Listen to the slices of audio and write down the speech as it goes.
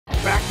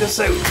this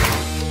out.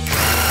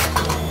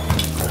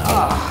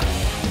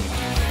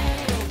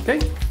 Okay,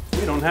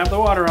 we don't have the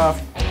water off.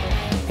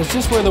 It's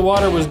just where the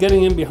water was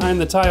getting in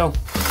behind the tile.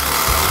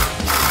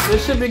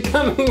 This should be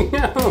coming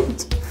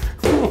out.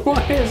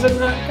 Why is it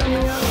not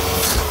coming out?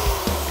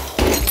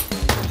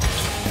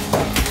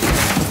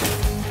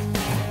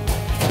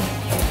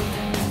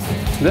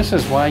 This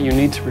is why you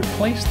need to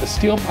replace the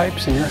steel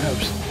pipes in your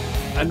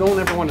house. I don't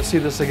ever want to see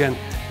this again.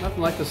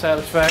 Nothing like the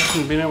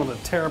satisfaction of being able to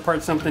tear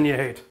apart something you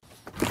hate.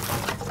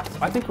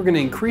 I think we're going to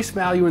increase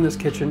value in this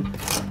kitchen.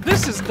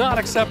 This is not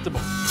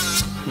acceptable.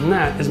 And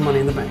that is money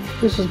in the bank.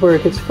 This is where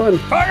it gets fun.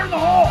 Fire in the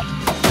hole!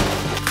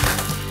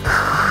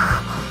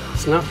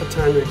 It's not the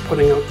time to be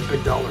putting out the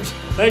big dollars.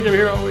 Thank you,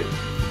 hero.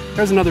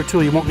 There's another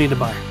tool you won't need to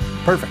buy.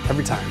 Perfect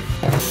every time.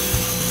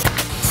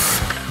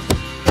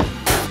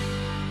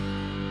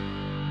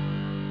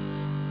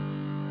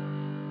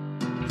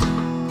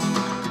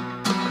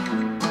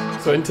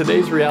 So in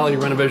today's reality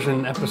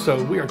renovation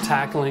episode, we are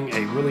tackling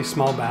a really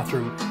small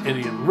bathroom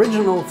in the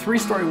original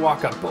 3-story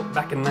walk-up built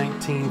back in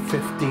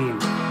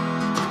 1915.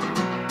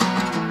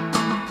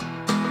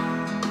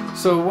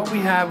 So what we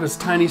have is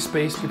tiny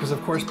space because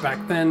of course back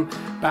then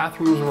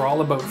bathrooms were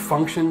all about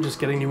function, just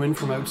getting you in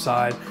from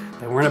outside.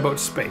 They weren't about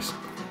space.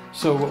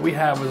 So what we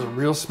have is a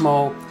real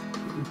small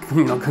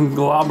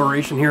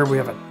conglomeration here. We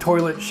have a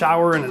toilet,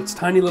 shower, and its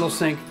tiny little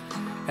sink.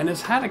 And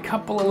it's had a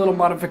couple of little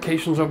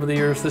modifications over the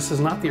years. This is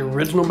not the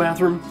original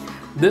bathroom.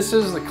 This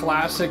is the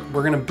classic.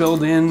 We're gonna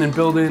build in and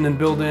build in and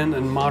build in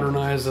and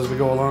modernize as we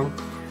go along.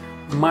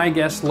 My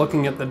guess,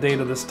 looking at the date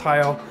of this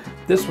tile,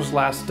 this was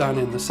last done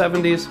in the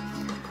 70s,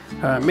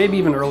 maybe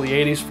even early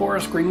 80s.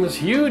 Forest green was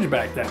huge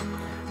back then.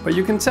 But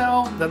you can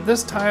tell that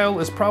this tile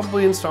is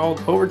probably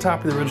installed over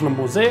top of the original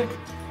mosaic.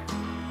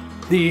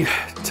 The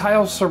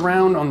tile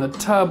surround on the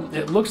tub,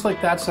 it looks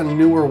like that's a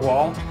newer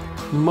wall.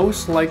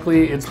 Most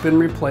likely it's been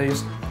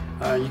replaced.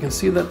 You can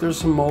see that there's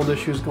some mold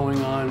issues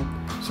going on.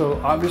 So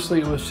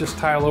obviously it was just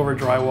tile over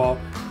drywall.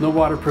 No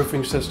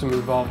waterproofing system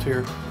involved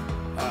here.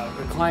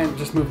 The client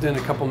just moved in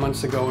a couple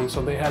months ago, and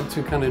so they had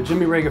to kind of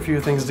jimmy rig a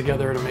few things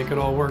together to make it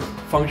all work,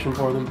 function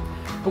for them.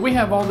 But we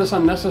have all this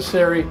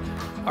unnecessary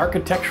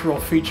architectural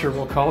feature,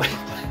 we'll call it.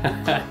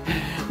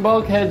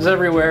 Bulkheads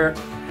everywhere.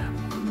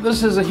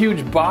 This is a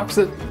huge box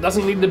that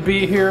doesn't need to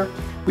be here.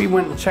 We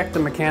went and checked the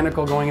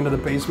mechanical going into the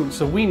basement,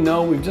 so we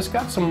know we've just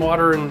got some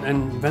water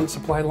and vent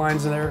supply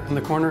lines in there in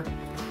the corner.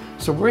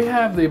 So we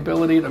have the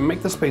ability to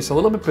make the space a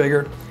little bit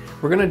bigger.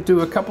 We're gonna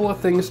do a couple of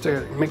things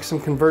to make some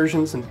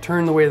conversions and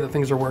turn the way that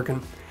things are working.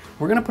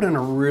 We're gonna put in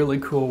a really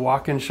cool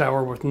walk-in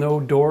shower with no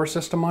door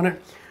system on it.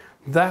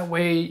 That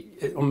way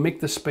it'll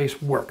make the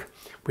space work.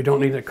 We don't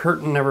need a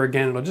curtain ever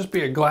again. It'll just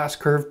be a glass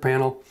curved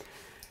panel.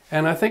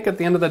 And I think at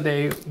the end of the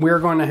day, we're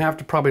going to have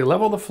to probably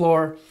level the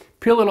floor,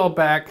 peel it all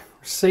back,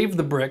 save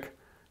the brick,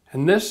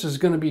 and this is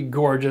going to be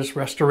gorgeous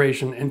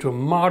restoration into a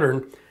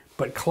modern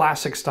but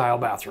classic style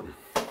bathroom.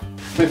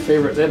 My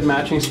favorite, they have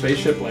matching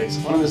spaceship lights,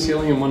 one on the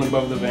ceiling and one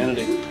above the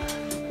vanity.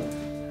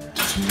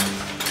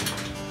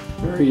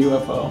 Very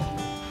UFO.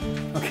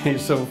 Okay,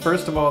 so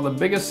first of all, the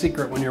biggest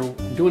secret when you're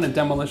doing a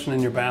demolition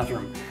in your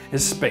bathroom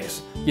is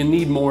space. You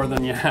need more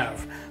than you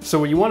have. So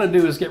what you want to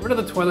do is get rid of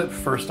the toilet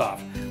first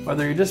off.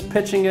 Whether you're just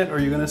pitching it or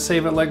you're going to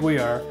save it like we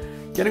are,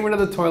 getting rid of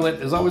the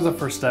toilet is always the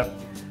first step.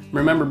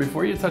 Remember,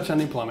 before you touch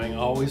any plumbing,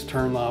 always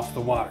turn off the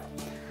water.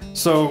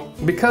 So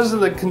because of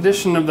the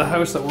condition of the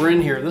house that we're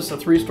in here, this is a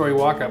 3-story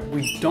walk-up,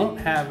 we don't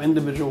have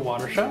individual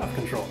water shut-off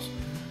controls.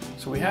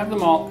 So we have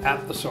them all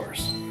at the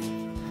source.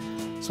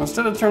 So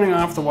instead of turning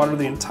off the water of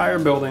the entire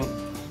building,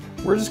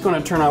 we're just going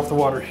to turn off the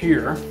water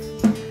here.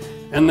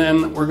 And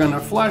then we're going to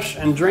flush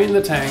and drain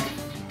the tank.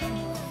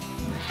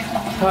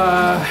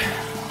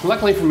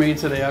 Luckily for me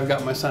today, I've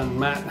got my son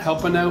Matt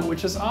helping out,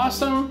 which is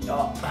awesome.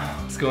 Oh,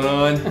 what's going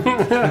on?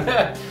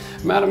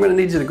 Matt, I'm going to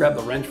need you to grab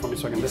the wrench for me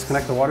so I can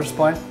disconnect the water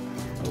supply.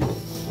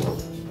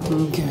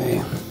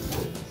 Okay.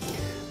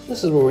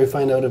 This is where we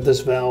find out if this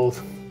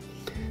valve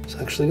is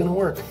actually going to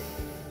work.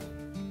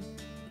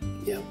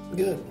 Yep,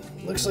 good.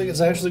 Looks like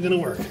it's actually going to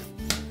work.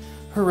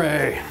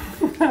 Hooray.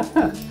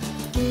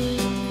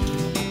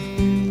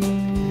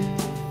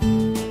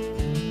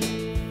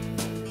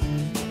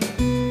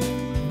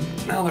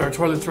 Now that our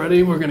toilet's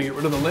ready, we're gonna get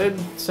rid of the lid,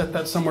 set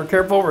that somewhere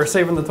careful. We're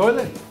saving the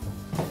toilet.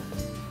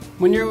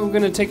 When you're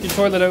gonna take your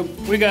toilet out,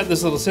 we got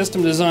this little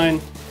system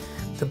design.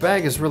 The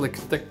bag is really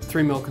thick,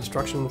 3mm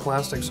construction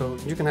plastic, so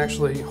you can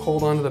actually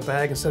hold onto the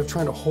bag instead of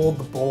trying to hold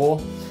the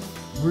bowl.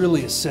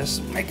 Really assists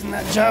making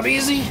that job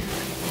easy.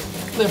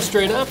 Lift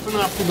straight up and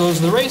off it goes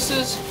the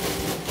races.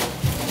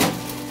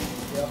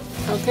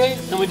 Okay,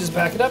 then we just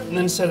back it up and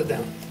then set it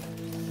down.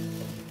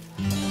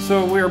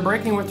 So we are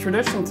breaking with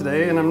tradition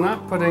today, and I'm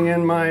not putting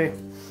in my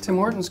Tim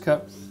Hortons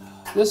cup.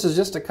 This is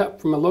just a cup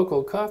from a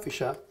local coffee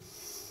shop.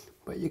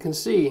 But you can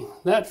see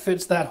that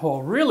fits that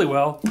hole really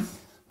well.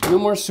 No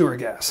more sewer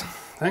gas.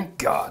 Thank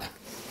God.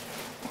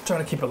 Try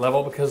to keep it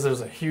level because there's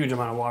a huge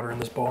amount of water in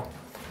this bowl.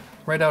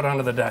 Right out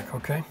onto the deck,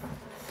 okay?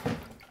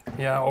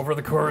 Yeah, over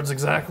the cords,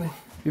 exactly.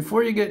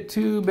 Before you get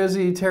too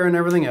busy tearing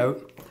everything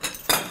out,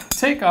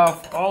 take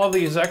off all of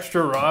these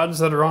extra rods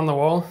that are on the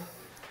wall.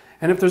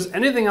 And if there's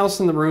anything else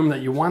in the room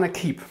that you want to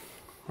keep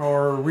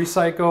or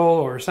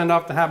recycle or send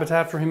off to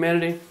Habitat for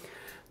Humanity,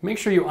 make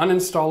sure you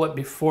uninstall it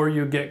before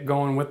you get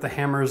going with the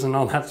hammers and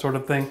all that sort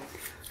of thing.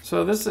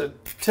 So this is a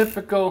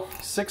typical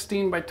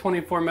 16 by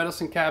 24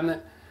 medicine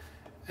cabinet,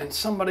 and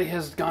somebody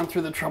has gone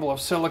through the trouble of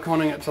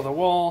siliconing it to the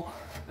wall.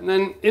 And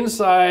then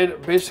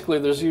inside, basically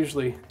there's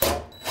usually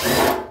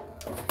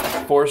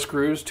 4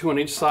 screws, 2 on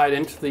each side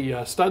into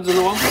the studs in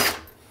the wall.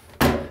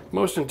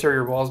 Most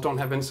interior walls don't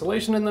have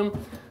insulation in them,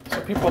 so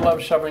people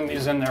love shoving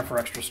these in there for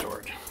extra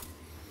storage.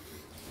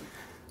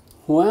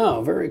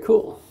 Wow, very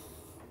cool.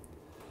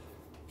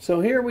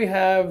 So here we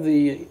have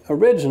the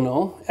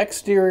original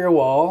exterior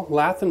wall,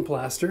 lath and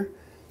plaster.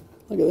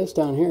 Look at this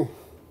down here.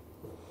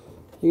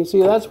 You can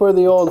see that's where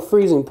the old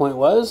freezing point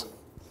was.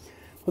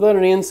 Without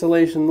any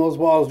insulation, those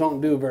walls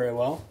don't do very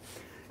well.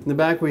 In the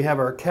back we have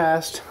our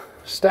cast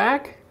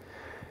stack.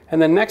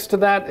 And then next to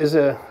that is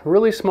a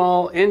really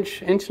small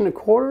inch and a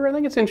quarter, I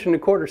think it's inch and a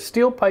quarter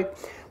steel pipe,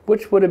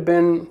 which would have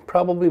been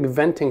probably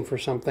venting for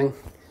something.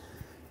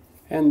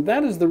 And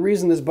that is the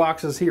reason this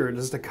box is here, it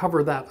is to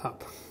cover that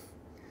up.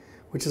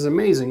 Which is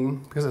amazing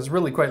because it's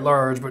really quite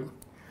large, but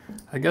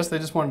I guess they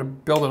just wanted to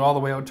build it all the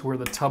way out to where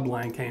the tub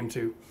line came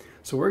to.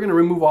 So we're going to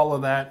remove all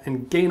of that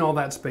and gain all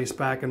that space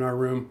back in our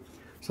room.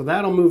 So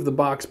that'll move the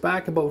box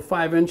back about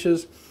 5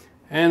 inches,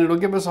 and it'll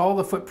give us all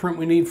the footprint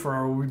we need for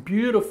our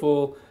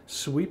beautiful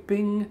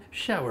sweeping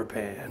shower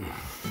pan.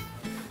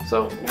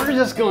 So we're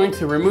just going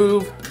to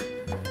remove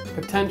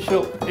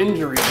potential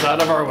injuries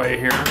out of our way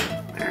here.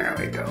 There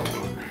we go.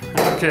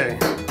 Okay,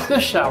 the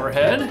shower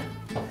head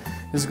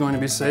is going to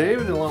be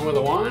saved along with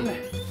a wand.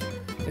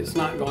 It's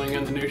not going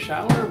in the new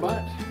shower,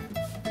 but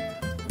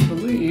I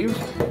believe,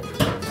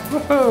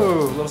 whoa,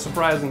 a little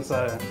surprise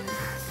inside.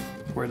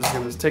 We're just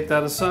going to take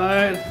that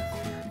aside.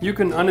 You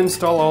can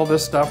uninstall all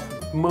this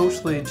stuff,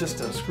 mostly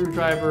just a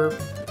screwdriver,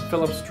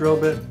 Phillips drill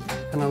bit,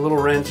 and a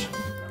little wrench.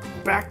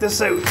 Back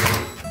this out.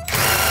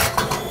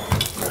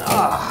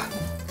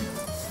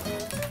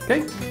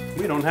 Okay,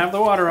 we don't have the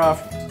water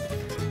off.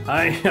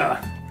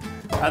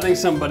 I think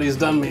somebody's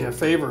done me a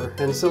favor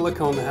and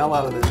silicone the hell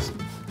out of this.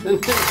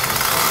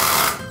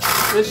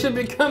 It should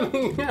be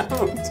coming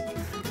out.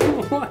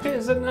 Why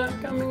is it not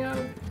coming out?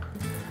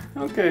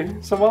 Okay,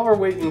 so while we're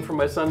waiting for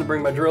my son to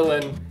bring my drill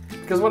in,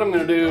 because what I'm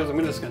going to do is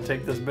I'm just going to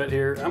take this bit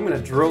here, I'm going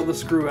to drill the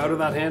screw out of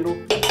that handle.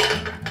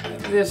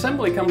 The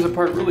assembly comes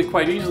apart really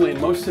quite easily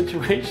in most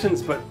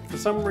situations, but for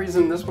some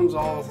reason this one's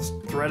all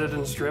threaded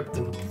and stripped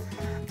and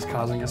it's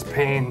causing us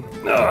pain.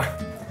 Ugh.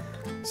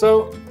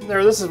 So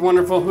there, this is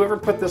wonderful. Whoever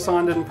put this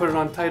on didn't put it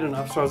on tight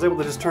enough, so I was able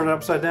to just turn it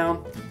upside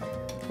down.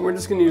 And we're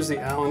just going to use the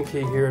Allen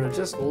key here to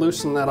just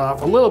loosen that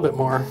off a little bit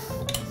more.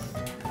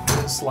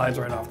 It slides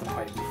right off the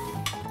pipe.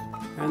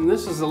 And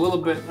this is a little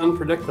bit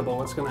unpredictable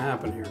what's going to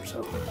happen here.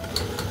 So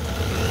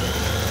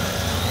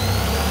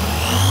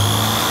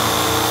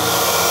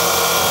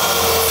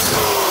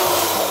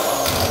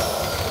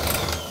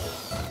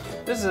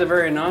this is a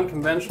very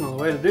non-conventional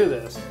way to do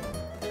this.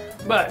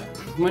 But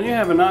when you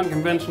have a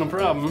non-conventional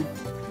problem,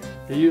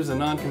 you use a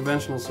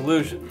non-conventional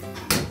solution.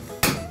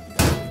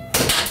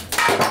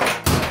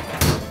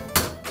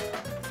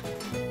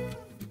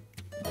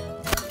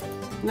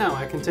 Now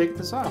I can take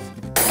this off.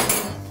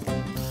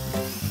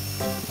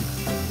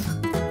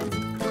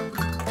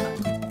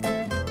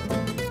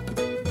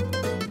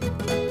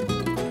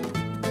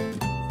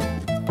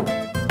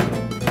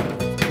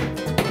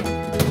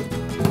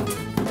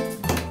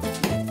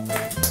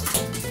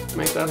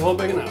 Make that hole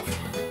big enough.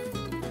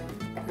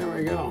 There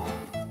we go.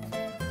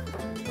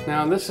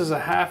 Now this is a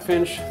 1/2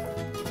 inch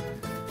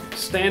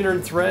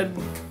standard thread.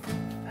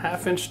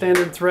 1/2 inch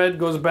standard thread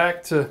goes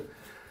back to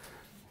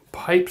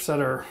pipes that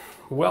are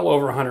well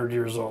over 100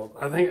 years old.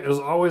 I think it was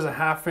always a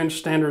 1/2 inch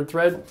standard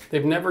thread.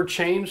 They've never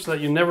changed so that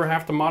you never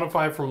have to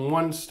modify from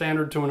one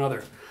standard to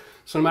another.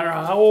 So no matter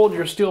how old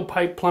your steel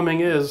pipe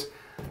plumbing is,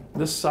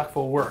 this suck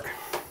will work.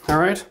 All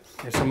right?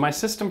 Okay, so my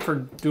system for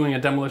doing a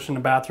demolition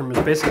of a bathroom is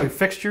basically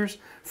fixtures,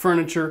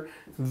 furniture,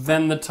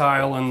 then the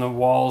tile and the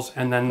walls,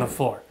 and then the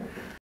floor.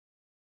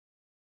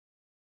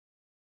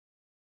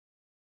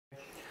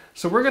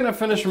 So we're gonna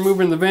finish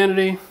removing the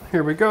vanity.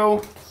 Here we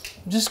go.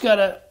 Just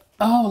gotta,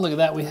 oh, look at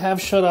that. We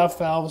have shut-off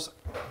valves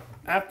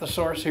at the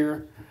source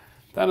here.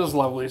 That is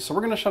lovely. So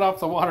we're gonna shut off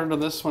the water to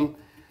this one,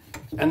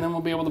 and then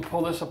we'll be able to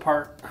pull this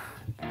apart.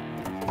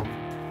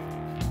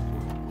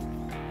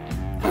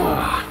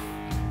 Oh,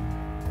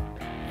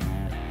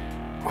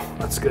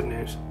 that's good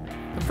news.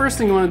 The first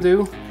thing you wanna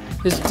do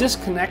is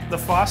disconnect the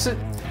faucet,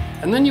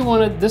 and then you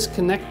wanna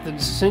disconnect the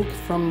sink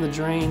from the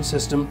drain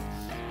system.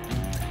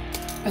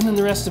 And then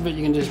the rest of it,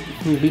 you can just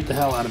beat the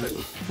hell out of it.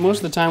 Most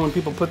of the time when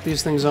people put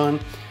these things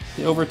on,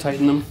 they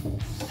over-tighten them.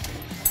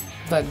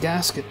 That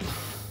gasket,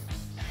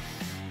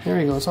 there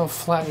you go, it's all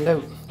flattened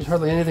out. There's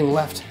hardly anything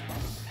left.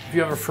 If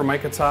you have a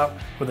Formica top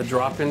with a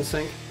drop-in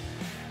sink,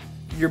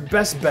 your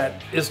best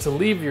bet is to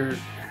leave your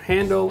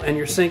handle and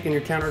your sink and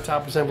your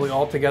countertop assembly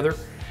all together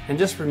and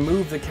just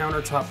remove the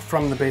countertop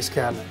from the base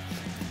cabinet.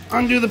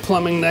 undo the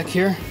plumbing neck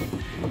here.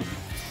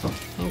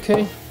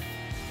 Okay.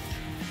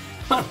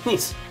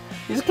 These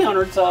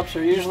countertops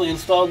are usually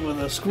installed with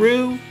a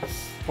screw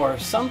or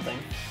something.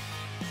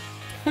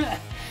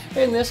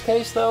 In this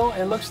case though,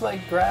 it looks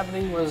like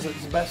gravity was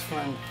its best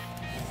friend.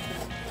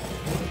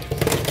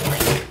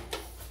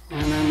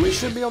 And then we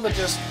should be able to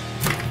just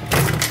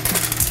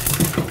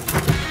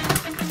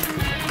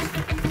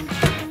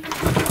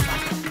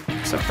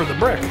except for the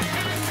brick.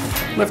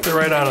 Lift it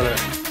right out of there.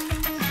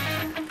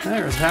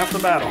 There's half the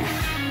battle.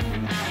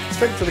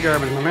 Straight to the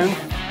garbage, my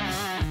man.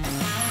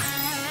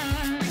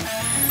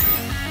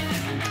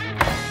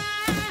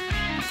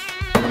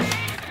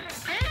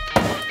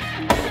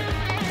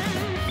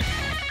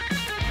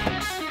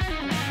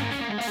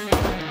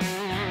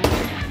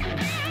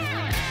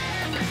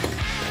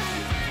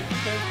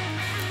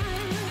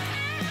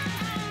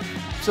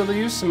 So they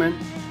used cement.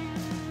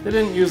 They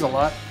didn't use a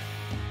lot.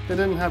 They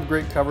didn't have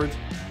great coverage.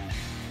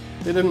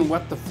 They didn't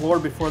wet the floor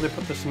before they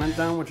put the cement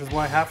down, which is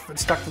why half of it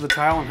stuck to the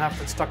tile and half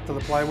of it stuck to the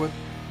plywood.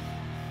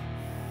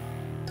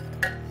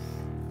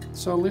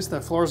 So at least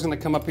that floor is going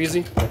to come up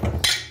easy.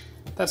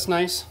 That's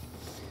nice.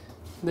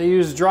 They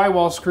used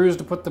drywall screws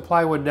to put the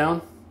plywood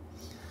down.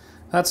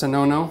 That's a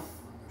no-no.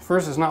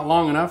 First, it's not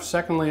long enough.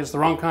 Secondly, it's the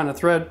wrong kind of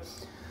thread.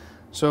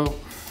 So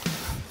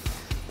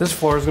this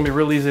floor is going to be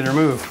real easy to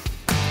remove.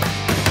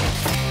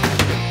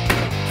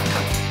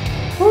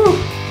 Woo!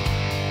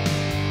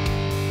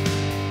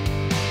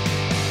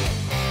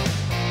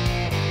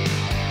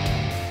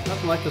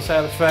 Nothing like the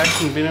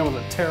satisfaction of being able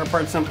to tear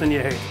apart something you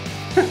hate.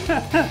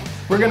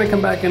 We're going to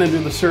come back in and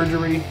do the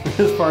surgery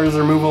as far as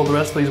the removal of the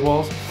rest of these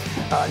walls.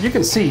 You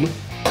can see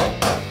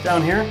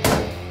down here,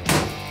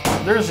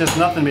 there's just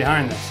nothing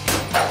behind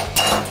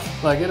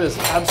this. Like, it is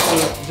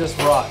absolute just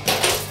rot.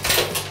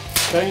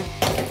 Okay?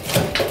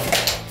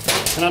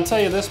 And I'll tell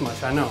you this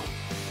much, I know.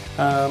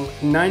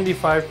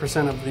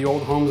 95% of the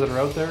old homes that are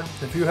out there,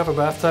 if you have a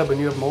bathtub and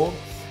you have mold,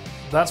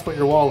 that's what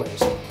your wall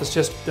is. It's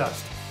just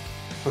dust.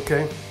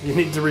 Okay? You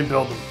need to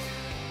rebuild them.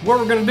 What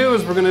we're going to do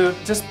is we're going to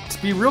just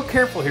be real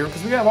careful here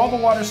because we have all the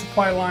water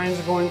supply lines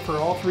going for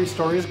all 3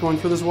 stories going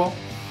through this wall.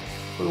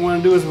 What we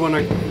want to do is we want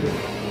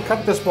to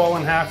cut this wall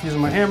in half using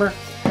my hammer,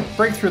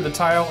 break through the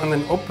tile, and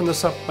then open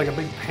this up like a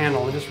big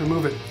panel and just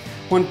remove it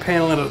one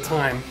panel at a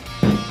time.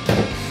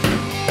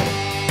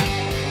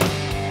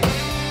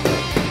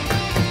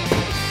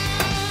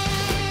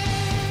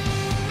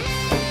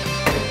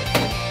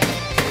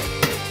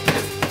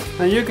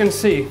 Now you can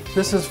see,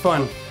 this is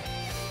fun.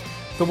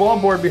 The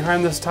wallboard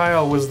behind this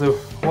tile was the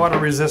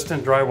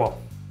water-resistant drywall.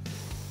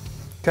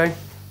 Okay?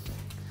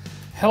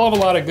 Hell of a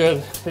lot of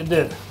good it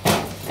did.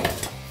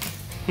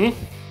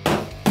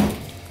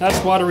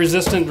 That's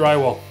water-resistant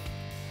drywall.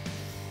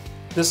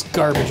 This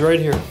garbage right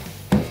here.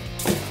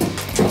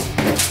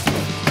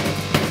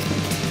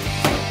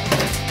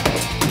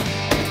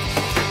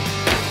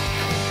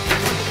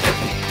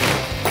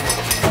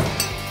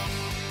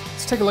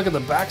 Let's take a look at the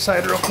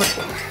backside real quick.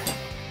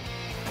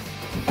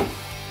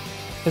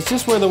 It's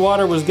just where the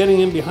water was getting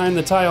in behind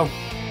the tile.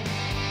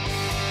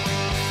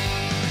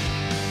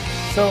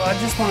 So I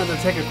just wanted to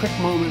take a quick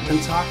moment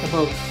and talk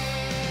about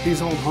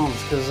these old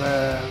homes because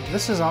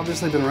this has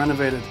obviously been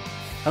renovated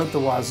out the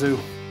wazoo.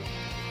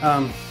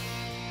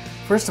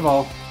 First of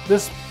all,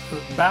 this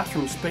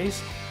bathroom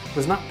space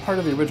was not part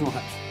of the original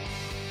house.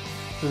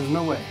 There's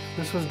no way.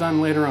 This was done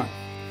later on.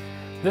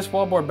 This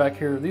wallboard back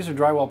here, these are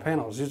drywall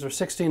panels. These are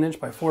 16 inch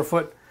by 4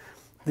 foot.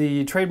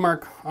 The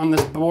trademark on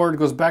this board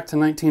goes back to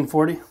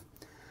 1940.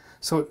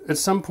 So at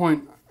some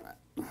point,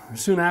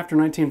 soon after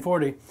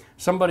 1940,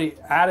 somebody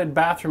added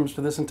bathrooms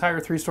to this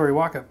entire 3-story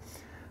walk-up.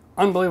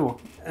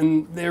 Unbelievable.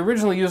 And they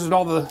originally used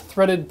all the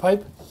threaded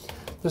pipe,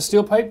 the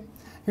steel pipe.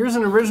 Here's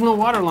an original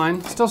water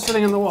line still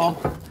sitting in the wall.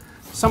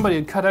 Somebody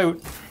had cut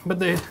out, but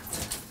they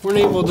weren't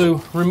able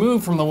to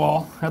remove from the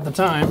wall at the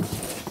time.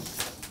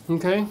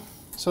 Okay,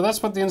 so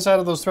that's what the inside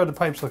of those threaded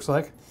pipes looks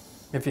like.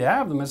 If you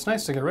have them, it's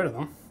nice to get rid of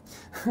them.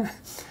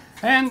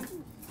 And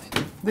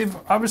they've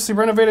obviously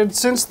renovated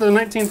since the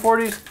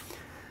 1940s,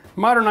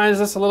 modernized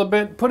this a little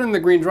bit, put in the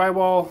green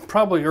drywall,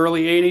 probably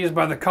early 80s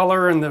by the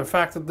color and the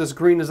fact that this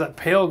green is that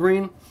pale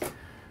green.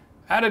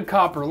 Added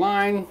copper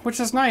line, which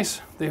is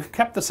nice. They've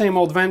kept the same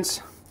old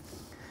vents.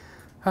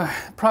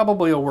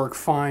 Probably will work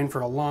fine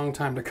for a long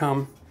time to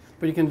come.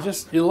 But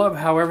you love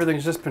how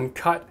everything's just been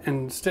cut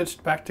and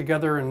stitched back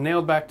together and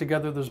nailed back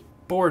together. There's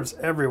boards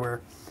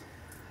everywhere.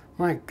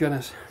 My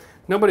goodness.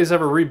 Nobody's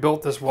ever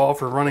rebuilt this wall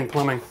for running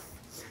plumbing.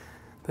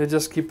 They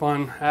just keep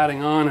on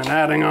adding on and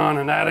adding on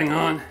and adding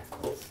on.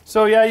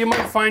 So yeah, you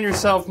might find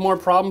yourself more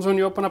problems when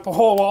you open up a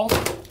whole wall,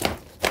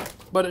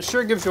 but it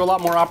sure gives you a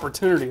lot more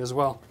opportunity as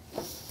well.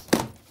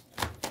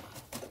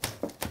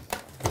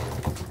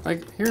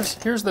 Like here's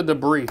the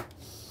debris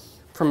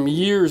from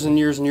years and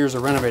years and years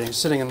of renovating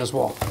sitting in this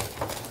wall.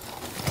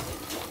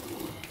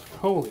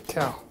 Holy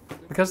cow.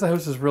 Because the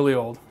house is really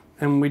old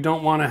and we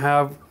don't want to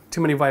have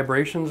too many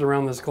vibrations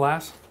around this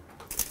glass,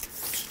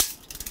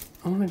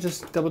 I'm going to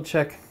just double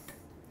check.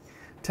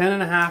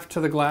 10.5 to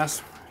the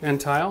glass and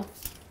tile.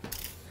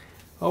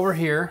 Over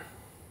here,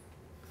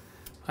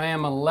 I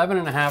am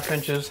 11.5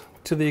 inches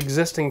to the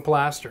existing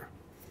plaster.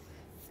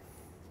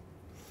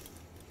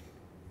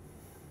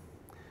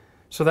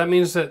 So that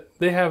means that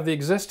they have the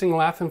existing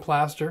lath and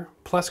plaster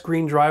plus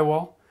green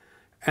drywall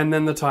and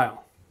then the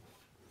tile.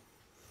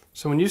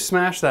 So when you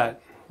smash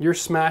that, you're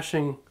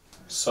smashing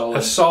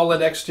a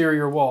solid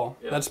exterior wall.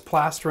 Yep. That's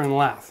plaster and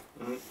lath.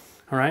 Mm-hmm.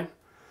 All right?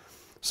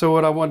 So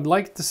what I would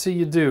like to see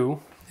you do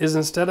is,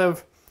 instead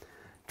of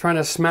trying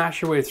to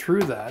smash your way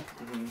through that,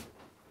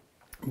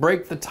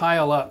 break the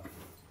tile up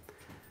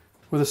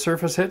where the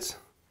surface hits,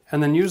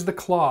 and then use the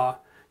claw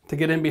to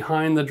get in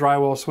behind the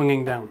drywall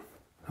swinging down.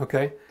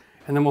 Okay?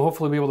 And then we'll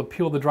hopefully be able to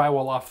peel the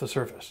drywall off the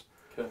surface.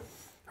 Okay.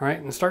 All right,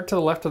 and start to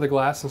the left of the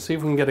glass and see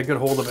if we can get a good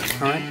hold of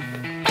it. All right.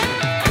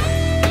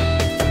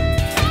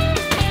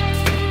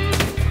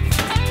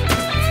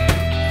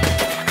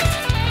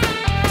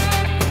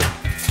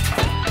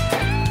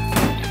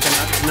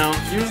 Now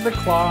use the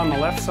claw on the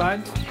left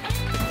side.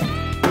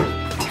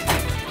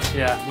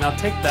 Yeah. Now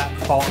take that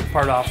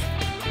part off.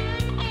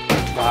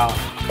 Wow.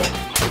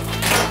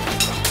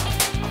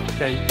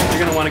 Okay, you're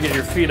gonna want to get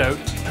your feet out.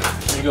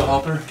 There you go,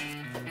 Hopper.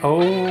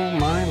 Oh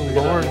my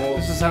lord.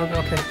 This is how,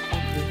 okay.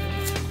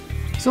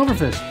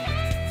 Silverfish.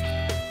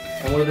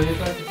 And what are they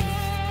attached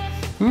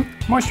to?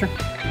 Moisture.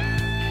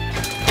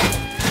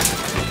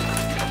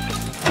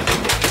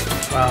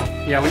 Wow.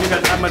 Yeah, when you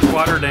got that much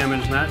water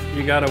damage, Matt,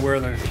 you gotta wear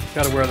the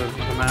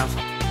mask.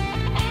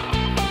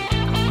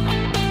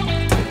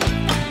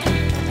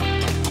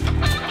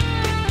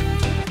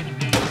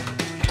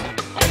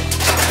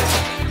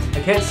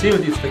 I can't see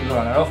with these things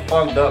on. They're all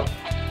fogged up.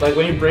 Like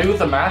when you breathe with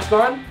the mask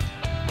on,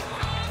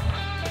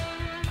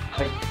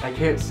 I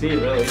can't see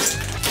really.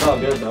 It's all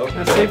good though.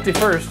 That's safety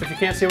first. If you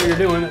can't see what you're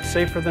doing, it's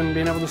safer than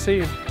being able to see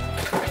you.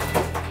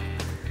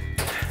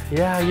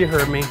 Yeah, you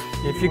heard me.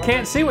 If you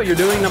can't see what you're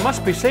doing, it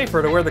must be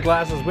safer to wear the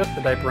glasses with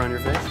the diaper on your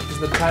face. Is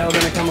the tile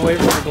going to come away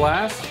from the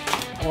glass,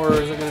 or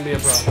is it going to be a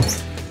problem?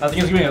 I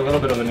think it's giving me a little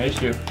bit of an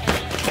issue.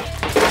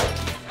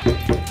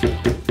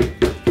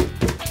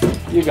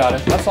 You got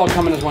it. That's all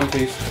coming as one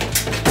piece.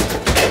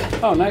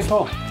 Oh, nice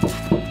hole.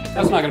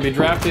 That's not going to be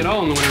drafty at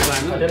all in the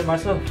wintertime. I did it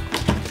myself.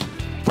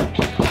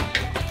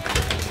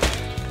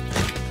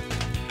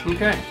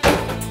 Okay.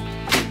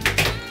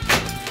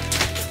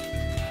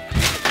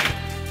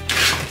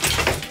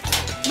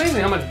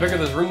 Amazing how much bigger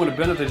this room would have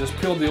been if they just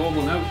peeled the old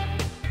one out.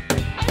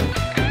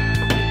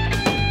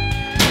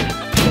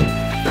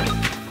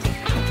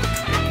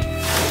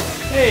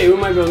 Hey, we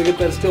might be able to get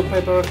that steel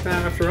pipe off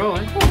after all,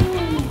 eh?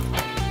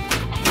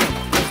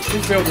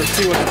 You'll be able to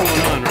see what's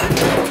going on, right?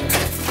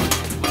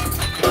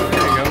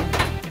 There you go.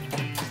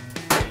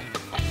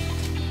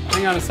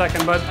 Hang on a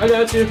second, bud. I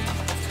got you.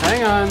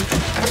 Hang on.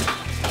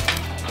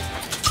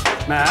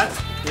 Matt?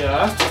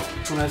 Yeah?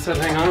 When I said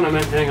hang on, I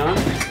meant hang on.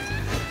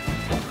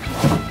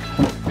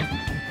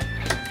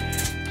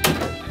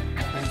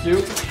 Thank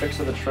you. Tricks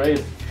of the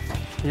trade.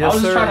 Yes, I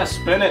was sir. just trying to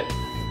spin it.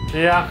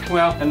 Yeah,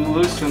 well. And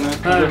loosen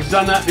it. I've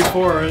done that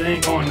before. It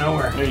ain't going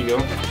nowhere. There you go.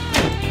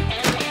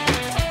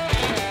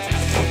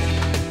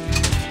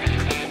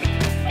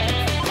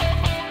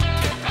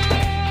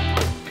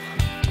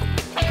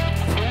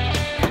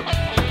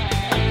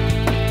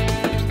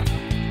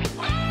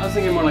 I was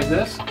thinking more like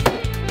this.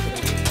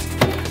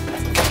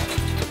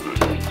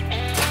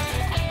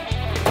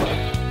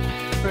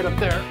 Right up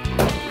there.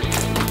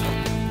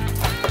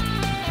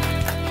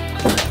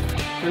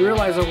 And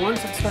realize that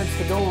once it starts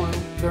to go on,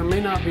 there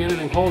may not be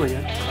anything holding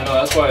it. I know,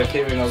 that's why I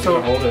came in. I was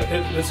going to hold it.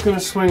 It's going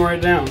to swing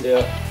right down.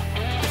 Yeah.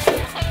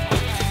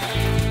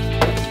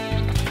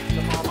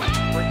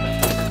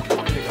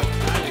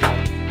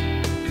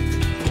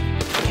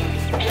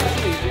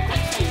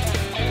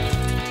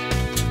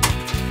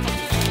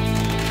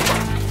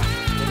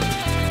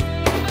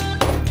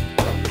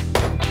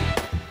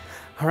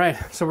 All right,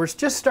 so we're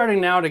just starting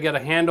now to get a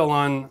handle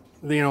on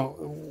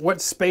what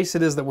space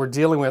it is that we're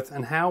dealing with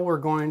and how we're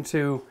going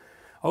to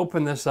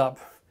open this up.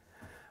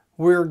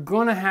 We're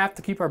going to have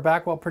to keep our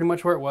back wall pretty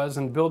much where it was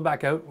and build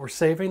back out. We're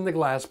saving the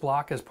glass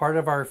block as part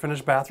of our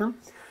finished bathroom.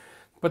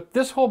 But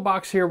this whole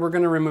box here we're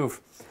going to remove.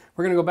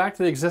 We're going to go back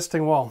to the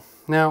existing wall.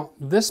 Now,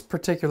 this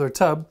particular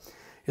tub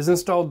is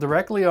installed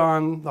directly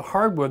on the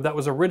hardwood that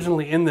was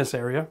originally in this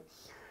area.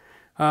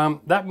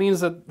 That means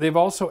that they've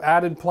also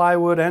added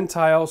plywood and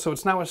tile, so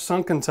it's now a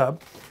sunken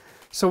tub.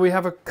 So we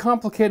have a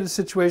complicated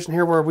situation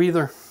here where we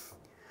either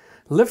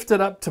lift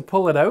it up to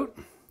pull it out,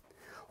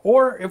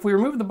 or if we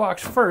remove the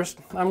box first,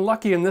 I'm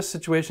lucky in this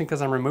situation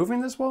because I'm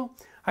removing this wall,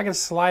 I can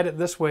slide it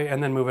this way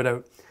and then move it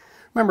out.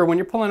 Remember, when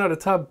you're pulling out a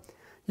tub,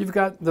 you've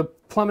got the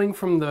plumbing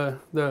from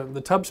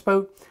the tub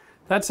spout,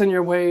 that's in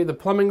your way. The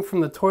plumbing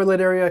from the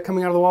toilet area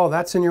coming out of the wall,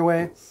 that's in your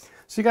way.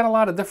 So you got a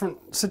lot of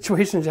different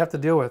situations you have to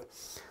deal with.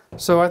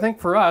 So I think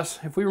for us,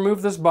 if we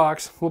remove this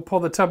box, we'll pull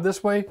the tub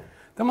this way,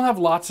 then we'll have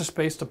lots of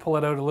space to pull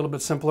it out a little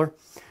bit simpler,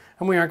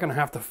 and we aren't going to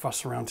have to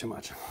fuss around too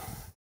much.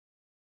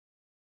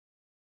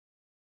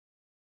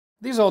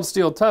 These old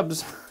steel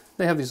tubs,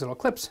 they have these little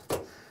clips.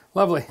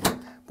 Lovely.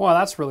 Boy,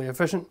 that's really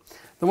efficient.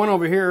 The one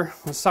over here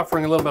was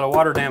suffering a little bit of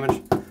water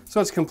damage,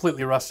 so it's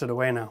completely rusted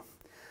away now.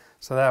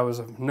 So that was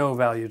of no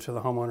value to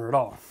the homeowner at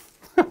all.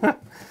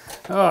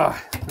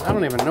 Oh, I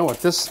don't even know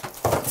what's this?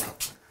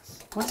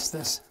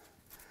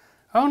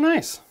 Oh,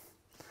 nice.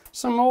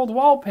 Some old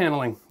wall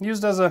paneling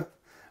used as a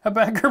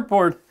backer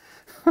board.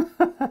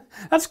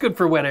 That's good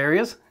for wet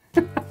areas.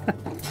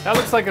 That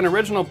looks like an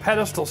original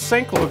pedestal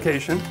sink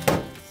location.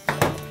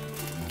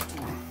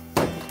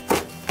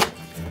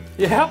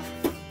 Yep.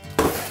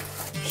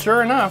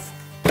 Sure enough,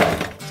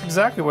 that's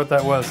exactly what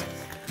that was.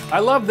 I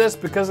love this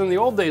because in the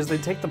old days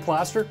they'd take the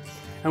plaster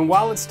and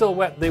while it's still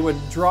wet they would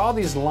draw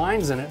these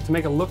lines in it to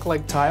make it look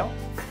like tile.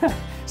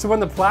 So when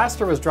the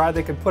plaster was dry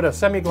they could put a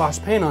semi-gloss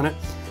paint on it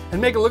and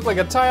make it look like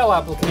a tile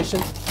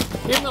application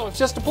even though it's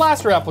just a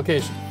plaster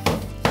application.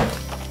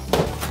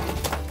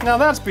 Now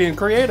that's being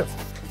creative.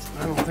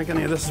 I don't think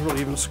any of this is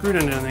really even screwed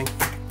into anything.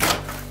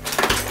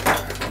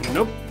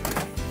 Nope.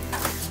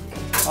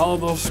 All of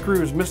those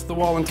screws missed the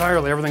wall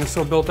entirely. Everything's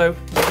so built out.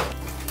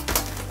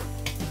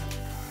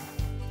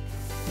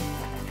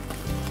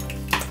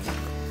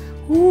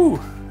 Ooh,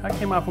 that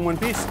came off in one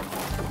piece.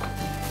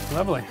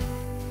 Lovely.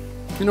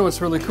 You know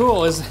what's really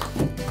cool is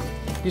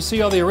you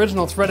see all the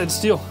original threaded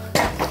steel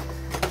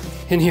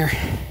in here.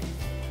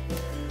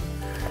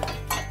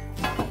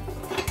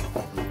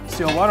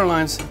 Steel water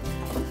lines,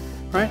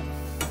 right?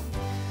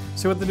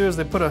 See what they do is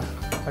they put a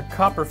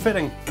copper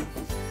fitting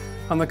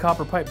on the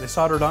copper pipe. They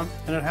solder it on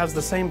and it has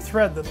the same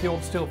thread that the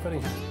old steel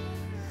fitting had.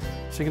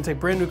 So you can take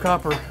brand new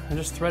copper and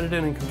just thread it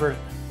in and convert it.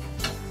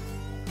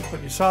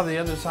 But you saw the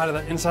other side of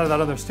that, inside of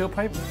that other steel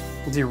pipe?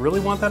 Do you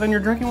really want that in your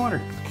drinking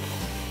water?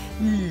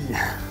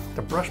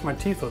 To brush my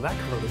teeth with that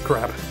kind of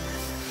crap.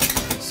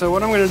 So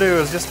what I'm going to do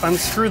is just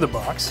unscrew the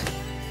box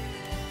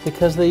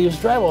because they use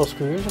drywall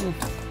screws. And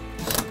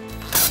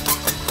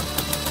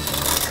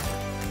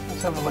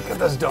let's have a look at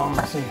this dome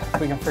and see if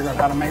we can figure out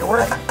how to make it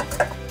work.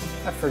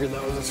 I figured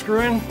that was a screw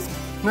in.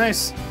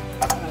 Nice.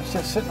 And it's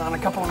just sitting on a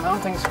couple of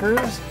mounting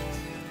screws.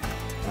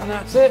 And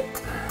that's it.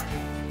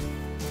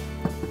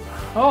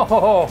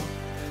 Oh,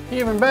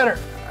 even better.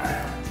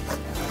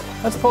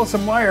 Let's pull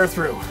some wire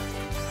through.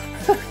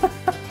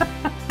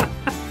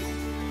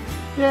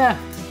 Yeah.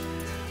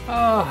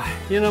 Oh,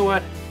 you know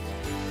what?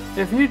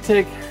 If you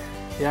take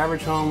the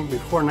average home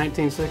before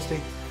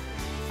 1960,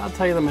 I'll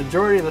tell you the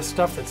majority of the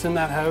stuff that's in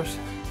that house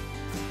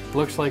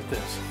looks like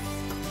this.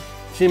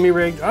 Jimmy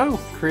rigged, oh,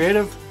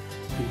 creative,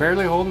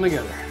 barely holding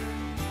together.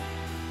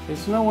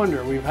 It's no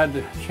wonder we've had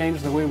to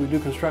change the way we do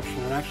construction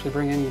and actually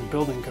bring in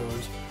building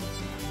codes.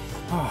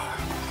 Oh.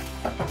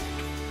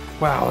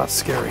 Wow, that's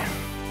scary.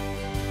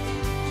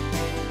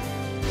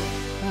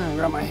 I'll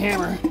grab my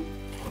hammer.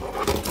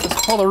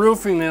 Let's pull the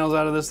roofing nails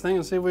out of this thing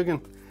and see if we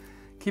can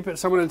keep it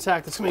somewhat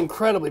intact. It's going to be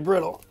incredibly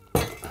brittle.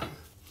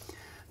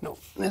 No,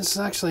 it's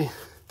actually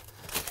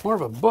more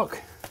of a book.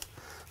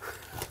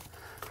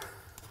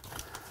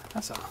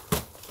 That's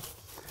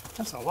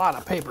a lot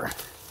of paper.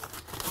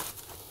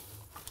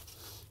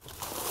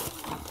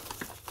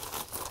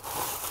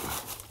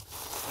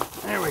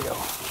 There we go.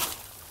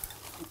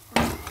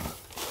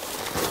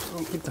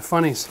 Don't keep the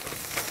funnies.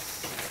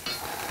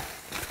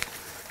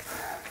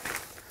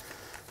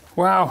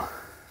 Wow.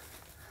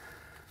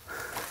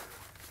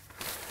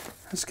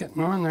 That's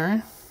getting on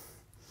there.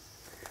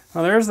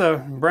 Well, there's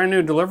the brand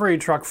new delivery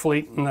truck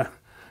fleet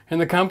in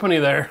the company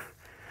there.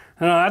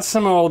 I know that's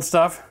some old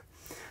stuff.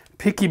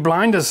 Peaky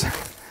Blinders.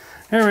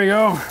 Here we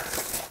go.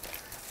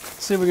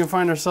 Let's see if we can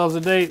find ourselves a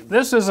date.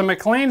 This is a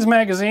McLean's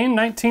magazine,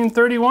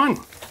 1931.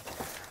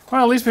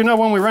 Well, at least we know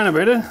when we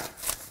renovated.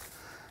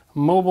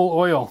 Mobile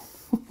Oil.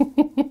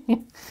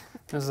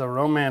 This is a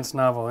romance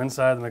novel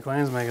inside the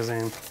McLean's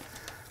magazine.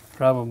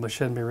 Probably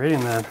shouldn't be reading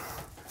that.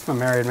 I'm a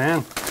married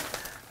man.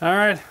 All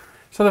right.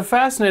 So the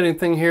fascinating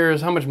thing here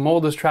is how much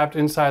mold is trapped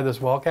inside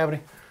this wall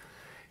cavity.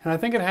 And I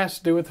think it has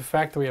to do with the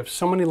fact that we have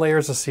so many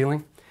layers of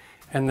ceiling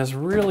and this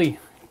really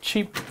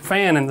cheap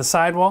fan in the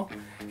sidewall.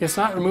 It's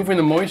not removing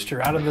the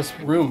moisture out of this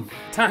room.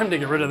 Time to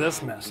get rid of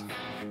this mess.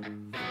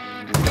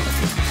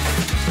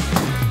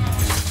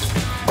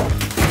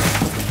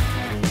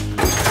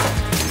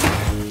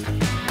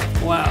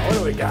 Wow, what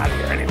do we got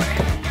here anyway?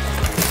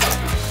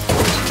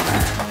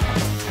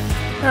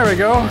 There we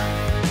go.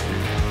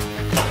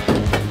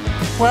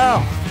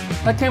 Wow,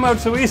 that came out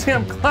so easy.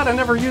 I'm glad I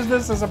never used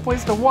this as a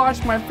place to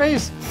wash my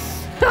face.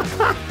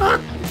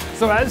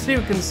 So as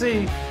you can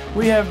see,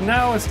 we have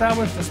now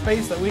established a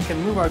space that we can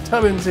move our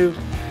tub into.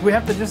 We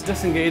have to just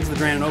disengage the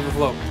drain and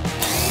overflow.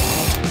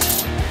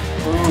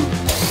 Boom.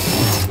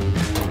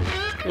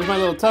 Here's my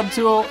little tub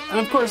tool. And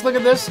of course, look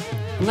at this,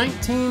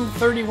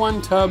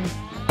 1931 tub.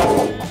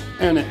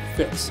 And it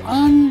fits.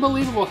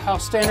 Unbelievable how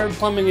standard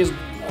plumbing is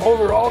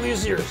over all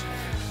these years.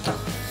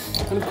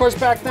 And of course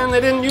back then they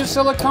didn't use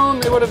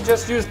silicone, they would have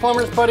just used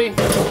plumber's putty.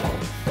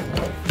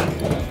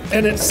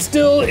 And it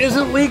still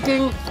isn't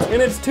leaking, and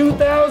it's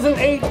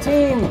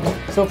 2018.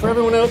 So for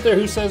everyone out there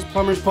who says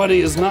plumber's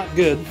putty is not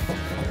good,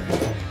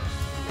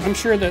 I'm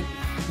sure that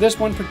this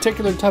one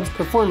particular tub's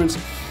performance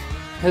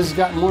has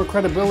got more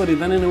credibility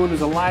than anyone who's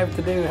alive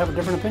today who have a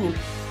different opinion.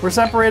 We're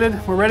separated,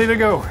 we're ready to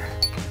go.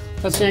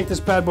 Let's yank this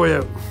bad boy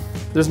out.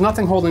 There's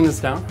nothing holding this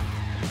down.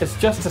 It's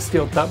just a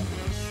steel tub,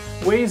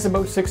 weighs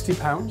about 60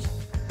 pounds.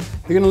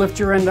 You're gonna lift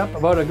your end up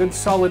about a good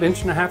solid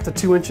 1.5 to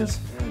 2 inches.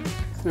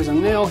 There's a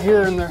nail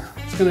here and there.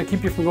 It's gonna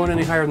keep you from going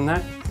any higher than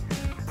that.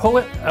 Pull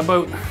it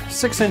about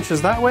 6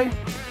 inches that way.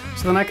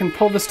 So then I can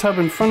pull this tub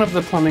in front of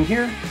the plumbing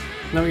here.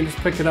 And then we can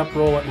just pick it up,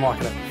 roll it, and walk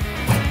it up.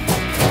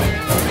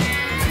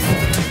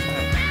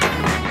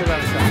 Give that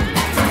a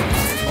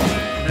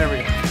stop. There we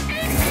go.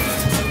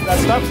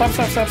 That's stop, stop,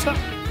 stop, stop, stop.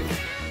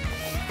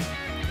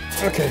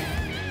 Okay.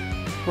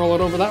 Roll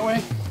it over that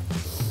way.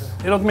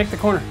 It'll make the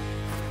corner.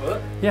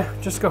 What? Yeah,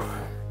 just go.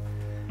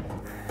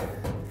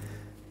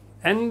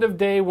 End of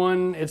day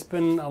one. It's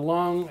been a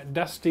long,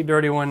 dusty,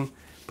 dirty one,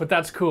 but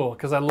that's cool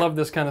because I love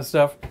this kind of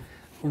stuff.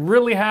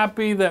 Really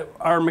happy that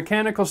our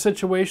mechanical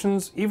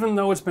situations, even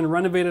though it's been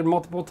renovated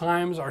multiple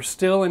times, are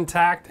still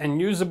intact and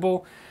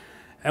usable.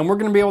 And we're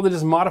going to be able to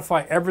just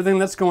modify everything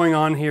that's going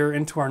on here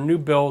into our new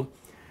build.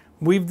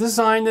 We've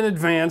designed in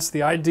advance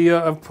the idea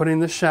of putting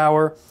the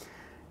shower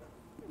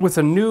with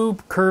a new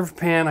curved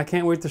pan. I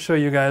can't wait to show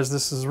you guys.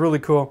 This is really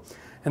cool.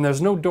 And there's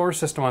no door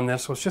system on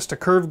this, so it's just a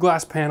curved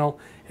glass panel.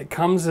 It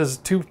comes as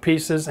 2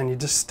 pieces and you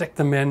just stick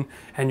them in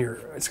and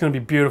it's gonna be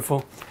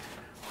beautiful.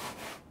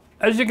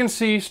 As you can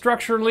see,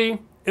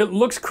 structurally, it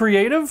looks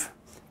creative,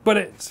 but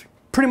it's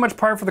pretty much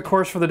par for the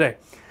course for the day.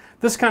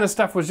 This kind of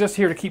stuff was just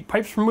here to keep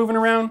pipes from moving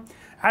around,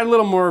 add a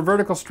little more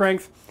vertical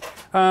strength.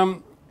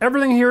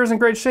 Everything here is in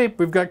great shape.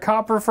 We've got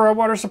copper for our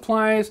water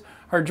supplies.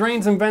 Our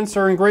drains and vents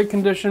are in great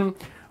condition.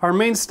 Our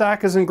main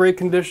stack is in great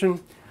condition.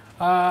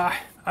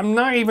 I'm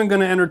not even going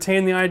to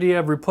entertain the idea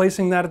of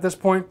replacing that at this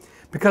point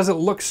because it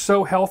looks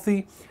so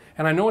healthy.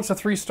 And I know it's a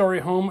 3-story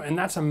home and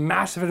that's a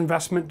massive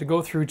investment to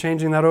go through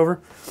changing that over.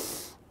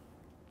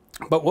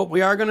 But what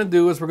we are going to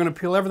do is we're going to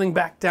peel everything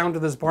back down to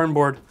this barn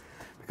board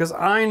because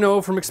I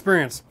know from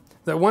experience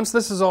that once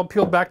this is all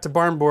peeled back to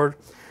barn board,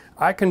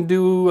 I can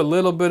do a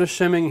little bit of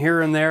shimming here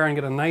and there and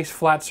get a nice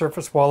flat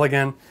surface wall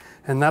again.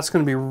 And that's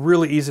going to be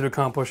really easy to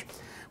accomplish.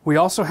 We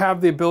also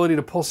have the ability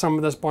to pull some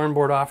of this barn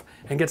board off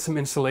and get some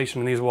insulation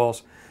in these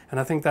walls. And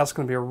I think that's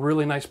going to be a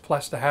really nice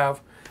plus to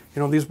have.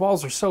 You know, these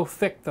walls are so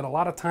thick that a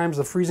lot of times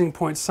the freezing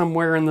point's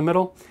somewhere in the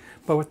middle.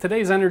 But with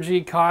today's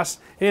energy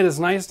costs, it is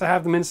nice to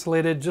have them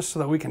insulated just so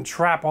that we can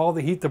trap all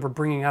the heat that we're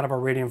bringing out of our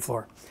radiant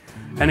floor.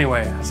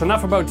 Anyway, that's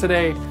enough about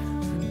today.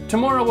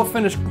 Tomorrow we'll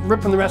finish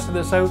ripping the rest of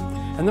this out,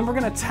 and then we're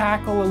going to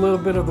tackle a little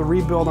bit of the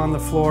rebuild on the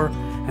floor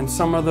and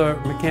some of the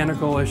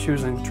mechanical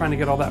issues and trying to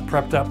get all that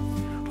prepped up.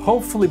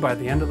 Hopefully by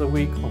the end of the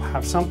week, we'll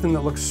have something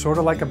that looks sort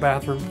of like a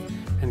bathroom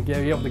and be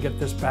able to get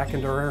this back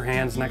into our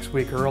hands next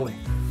week early.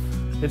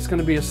 It's going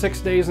to be a 6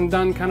 days and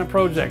done kind of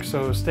project,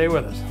 so stay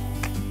with us.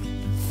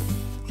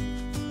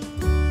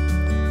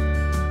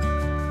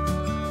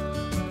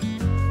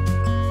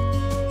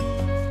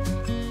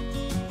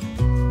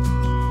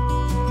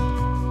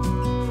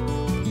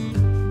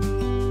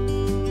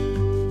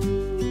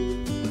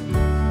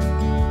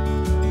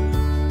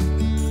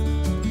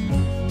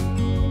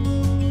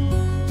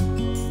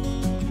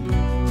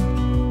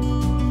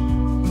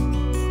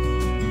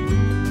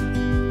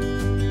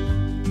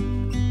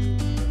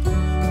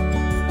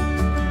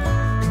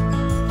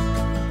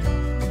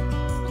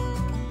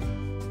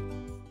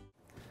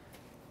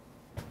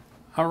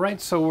 All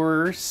right, so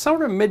we're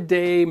sort of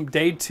midday,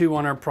 day 2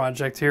 on our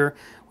project here.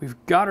 We've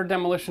got our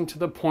demolition to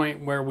the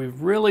point where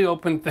we've really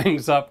opened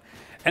things up,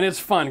 and it's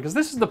fun because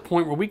this is the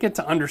point where we get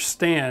to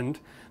understand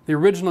the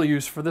original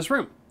use for this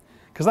room,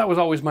 because that was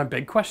always my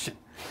big question.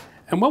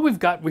 And what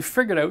we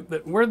figured out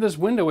that where this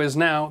window is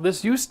now,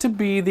 this used to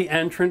be the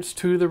entrance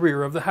to the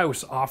rear of the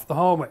house off the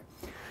hallway.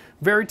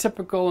 Very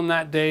typical in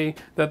that day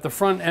that the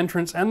front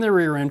entrance and the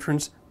rear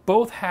entrance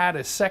both had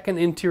a second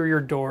interior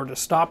door to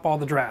stop all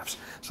the drafts.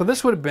 So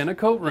this would have been a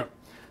coat room.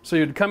 So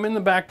you'd come in the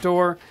back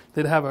door,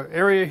 they'd have an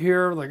area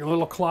here, like a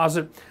little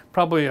closet,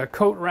 probably a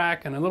coat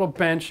rack and a little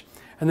bench,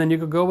 and then you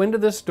could go into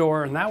this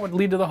door and that would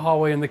lead to the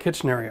hallway and the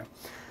kitchen area.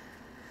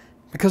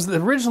 Because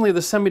originally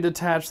the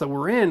semi-detached that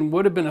we're in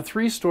would have been a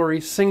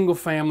 3-story single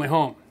family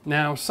home.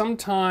 Now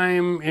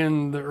sometime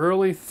in the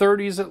early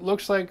 30s it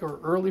looks like, or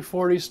early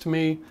 40s to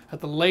me at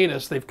the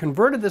latest, they've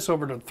converted this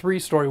over to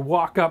 3-story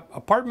walk-up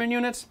apartment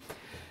units.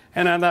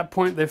 And at that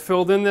point, they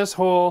filled in this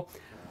hole,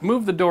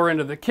 moved the door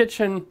into the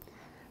kitchen,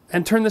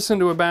 and turned this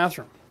into a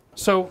bathroom.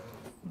 So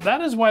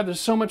that is why there's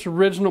so much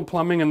original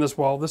plumbing in this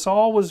wall. This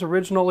all was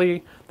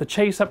originally the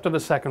chase up to the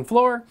 2nd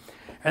floor.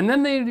 And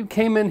then they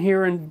came in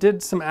here and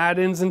did some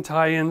add-ins and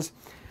tie-ins.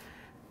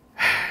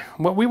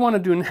 What we want to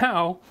do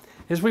now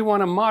is we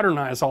want to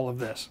modernize all of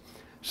this.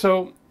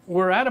 So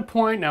we're at a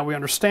point now, we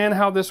understand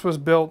how this was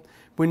built.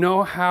 We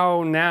know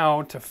how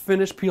now to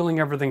finish peeling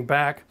everything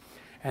back.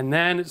 And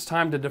then it's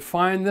time to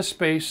define the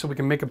space so we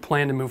can make a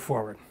plan to move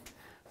forward.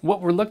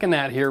 What we're looking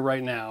at here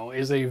right now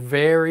is a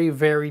very,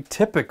 very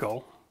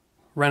typical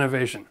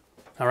renovation,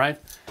 all right?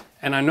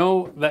 And I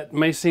know that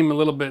may seem a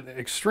little bit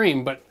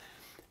extreme, but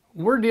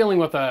we're dealing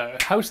with a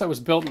house that was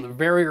built in the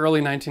very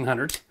early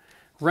 1900s,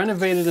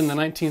 renovated in the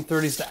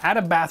 1930s to add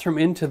a bathroom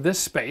into this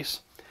space.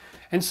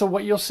 And so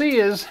what you'll see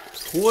is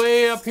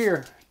way up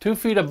here, 2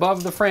 feet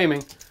above the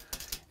framing,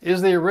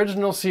 is the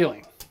original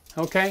ceiling,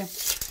 okay?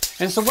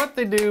 And so what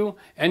they do,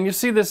 and you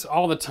see this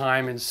all the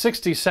time in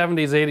 60s,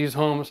 70s, 80s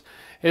homes,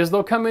 is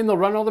they'll come in, they'll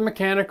run all the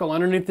mechanical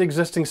underneath the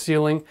existing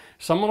ceiling.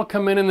 Someone will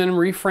come in and then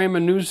reframe a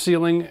new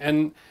ceiling,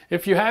 and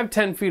if you have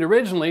 10 feet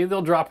originally,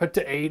 they'll drop it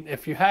to 8.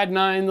 If you had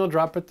 9, they'll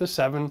drop it to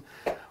 7,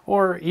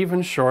 or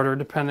even shorter,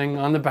 depending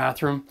on the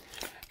bathroom.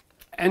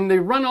 And they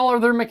run all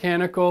of their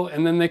mechanical,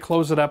 and then they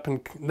close it up,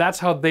 and that's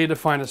how they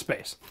define a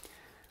space.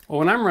 Well,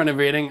 when I'm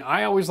renovating,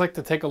 I always like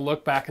to take a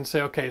look back and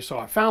say, okay, so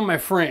I found my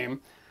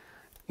frame.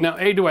 Now,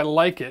 A, do I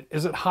like it?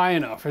 Is it high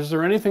enough? Is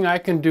there anything I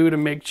can do to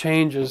make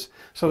changes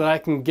so that I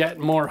can get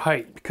more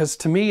height? Because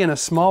to me, in a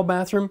small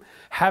bathroom,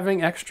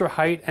 having extra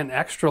height and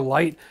extra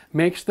light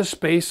makes the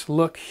space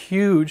look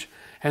huge,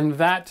 and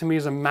that to me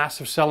is a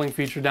massive selling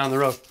feature down the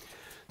road.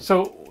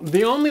 So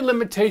the only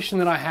limitation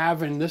that I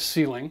have in this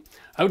ceiling,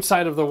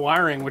 outside of the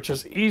wiring, which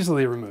is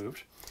easily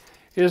removed,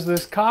 is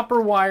this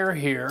copper wire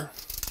here,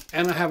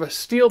 and I have a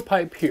steel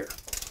pipe here.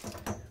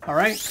 All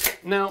right,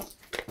 now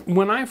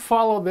when I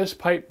follow this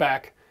pipe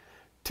back,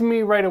 to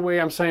me right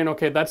away I'm saying,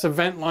 okay, that's a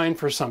vent line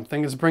for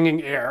something, it's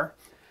bringing air,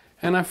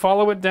 and I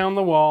follow it down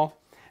the wall,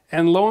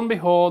 and lo and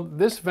behold,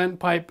 this vent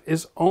pipe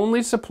is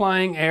only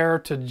supplying air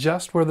to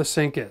just where the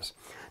sink is.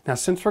 Now,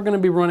 since we're going to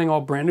be running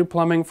all brand new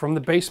plumbing from the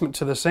basement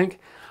to the sink,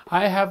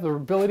 I have the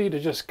ability to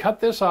just cut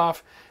this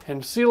off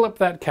and seal up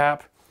that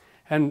cap.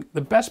 And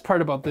the best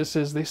part about this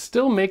is they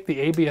still make the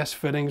ABS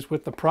fittings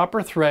with the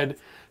proper thread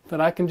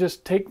that I can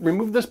just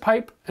remove this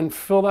pipe and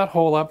fill that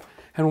hole up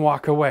and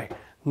walk away.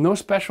 No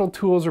special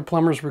tools or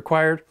plumbers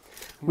required.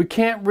 We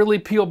can't really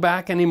peel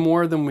back any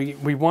more than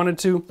we wanted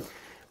to.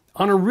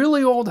 On a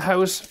really old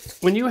house,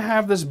 when you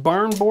have this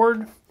barn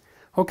board,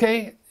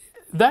 okay,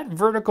 that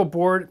vertical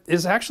board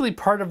is actually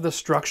part of the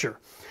structure.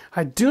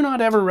 I do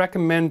not ever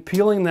recommend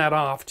peeling that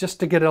off just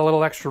to get a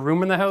little extra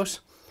room in the house.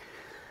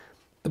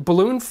 The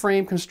balloon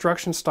frame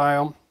construction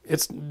style,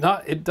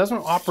 it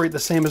doesn't operate the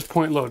same as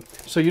point load.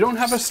 So you don't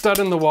have a stud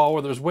in the wall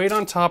where there's weight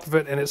on top of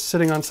it and it's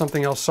sitting on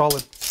something else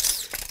solid.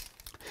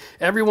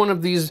 Every one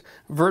of these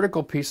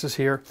vertical pieces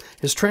here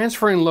is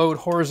transferring load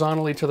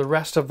horizontally to the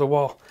rest of the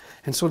wall.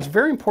 And so it's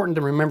very important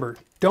to remember,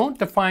 don't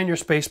define your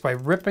space by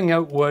ripping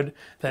out wood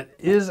that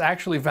is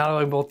actually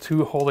valuable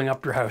to holding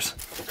up your house,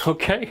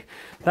 okay?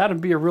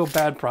 That'd be a real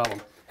bad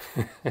problem.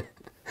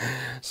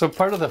 So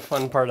part of the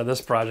fun part of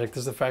this project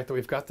is the fact that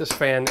we've got this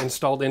fan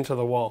installed into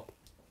the wall.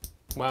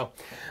 Wow.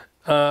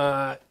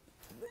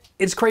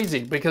 It's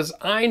crazy because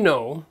I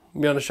know,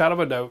 beyond a shadow of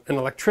a doubt, an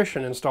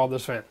electrician installed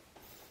this fan.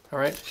 All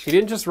right, he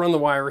didn't just run the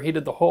wire, he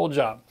did the whole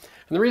job.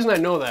 And the reason I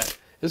know that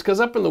is because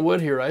up in the wood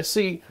here, I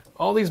see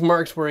all these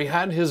marks where he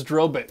had his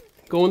drill bit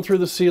going through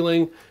the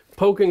ceiling,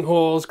 poking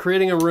holes,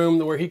 creating a room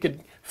where he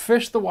could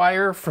fish the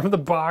wire from the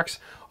box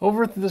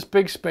over to this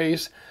big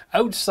space.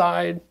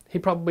 Outside, he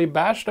probably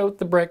bashed out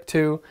the brick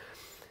too,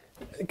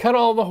 cut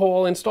all the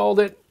hole, installed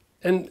it,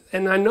 and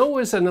I know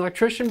as an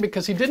electrician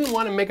because he didn't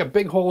want to make a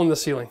big hole in the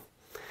ceiling.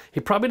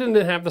 He probably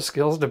didn't have the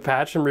skills to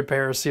patch and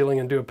repair a ceiling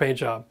and do a paint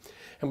job.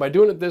 And by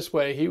doing it this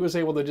way, he was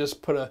able to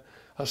just put a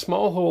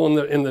small hole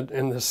in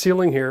the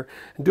ceiling here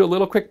and do a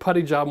little quick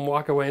putty job and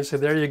walk away and say,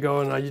 there you go,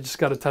 and now you just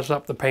got to touch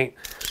up the paint.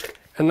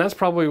 And that's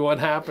probably what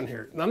happened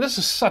here. Now this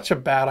is such a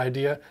bad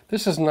idea.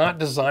 This is not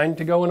designed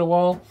to go in a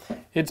wall.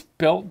 It's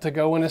built to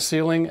go in a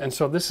ceiling, and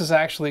so this is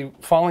actually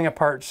falling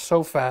apart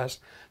so fast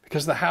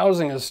because the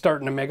housing is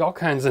starting to make all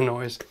kinds of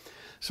noise.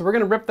 So we're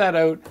going to rip that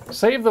out,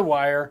 save the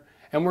wire,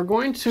 and we're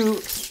going to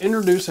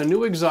introduce a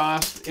new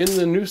exhaust in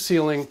the new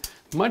ceiling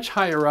much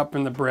higher up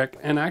in the brick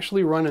and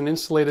actually run an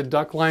insulated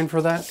duct line for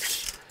that.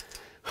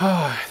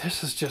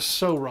 This is just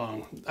so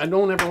wrong. I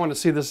don't ever want to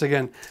see this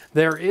again.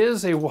 There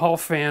is a wall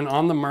fan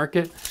on the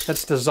market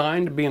that's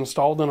designed to be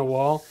installed in a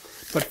wall,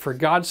 but for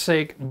God's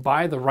sake,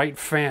 buy the right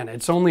fan.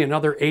 It's only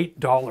another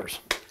 $8.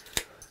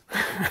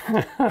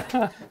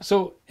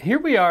 So here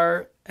we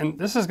are, and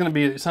this is going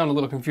to sound a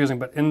little confusing,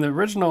 but in the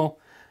original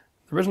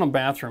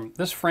bathroom,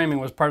 this framing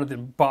was part of the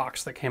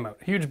box that came out.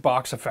 Huge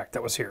box effect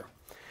that was here.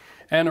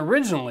 And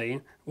originally,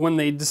 when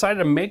they decided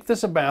to make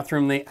this a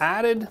bathroom, they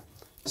added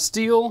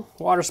steel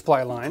water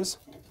supply lines.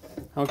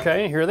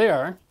 Okay, here they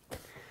are.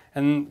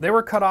 And they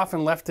were cut off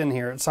and left in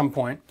here at some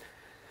point.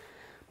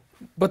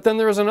 But then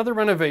there was another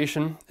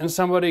renovation, and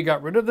somebody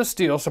got rid of the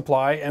steel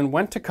supply and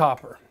went to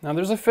copper. Now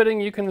there's a fitting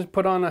you can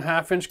put on a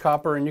 1/2-inch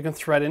copper and you can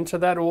thread into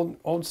that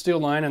old steel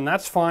line, and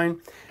that's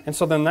fine. And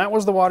so then that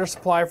was the water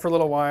supply for a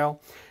little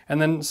while.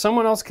 And then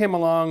someone else came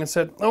along and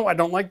said, oh, I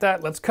don't like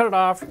that, let's cut it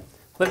off.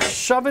 Let's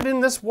shove it in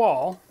this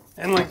wall,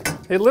 and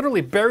they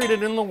literally buried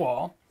it in the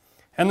wall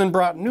and then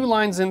brought new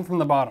lines in from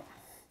the bottom.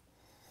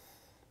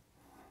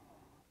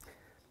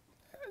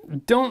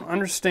 Don't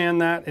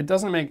understand that. It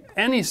doesn't make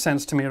any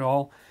sense to me at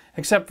all,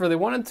 except for they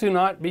wanted to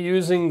not be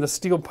using the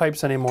steel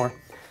pipes anymore.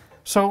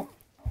 So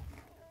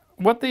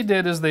what they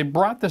did is they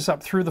brought this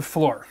up through the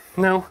floor.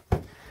 Now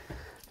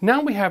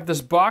we have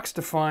this box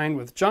defined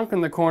with junk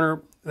in the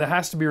corner that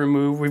has to be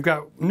removed. We've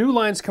got new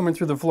lines coming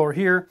through the floor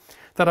here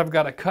that I've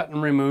got to cut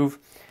and remove.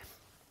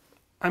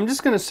 I'm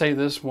just going to say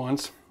this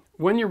once.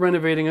 When you're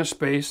renovating a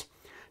space,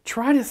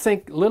 try to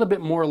think a little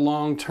bit more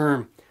long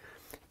term.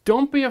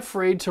 Don't be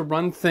afraid to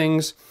run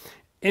things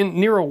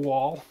near a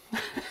wall.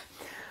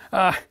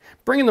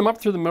 Bringing them up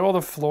through the middle of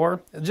the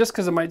floor, just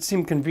because it might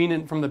seem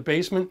convenient from the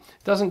basement,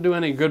 doesn't do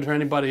any good for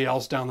anybody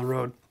else down the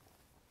road.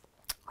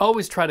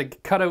 Always try to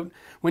cut out,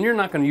 when you're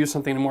not going to use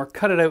something anymore,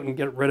 cut it out and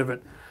get rid of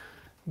it.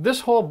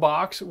 This whole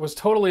box was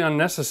totally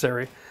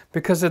unnecessary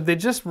because if they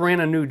just ran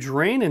a new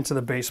drain into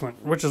the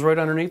basement, which is right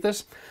underneath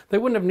this, they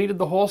wouldn't have needed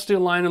the whole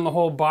steel line in the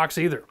whole box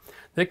either.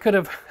 They could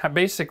have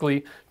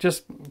basically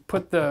just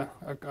put a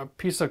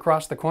piece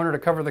across the corner to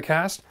cover the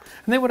cast,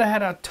 and they would have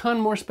had a ton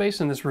more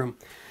space in this room,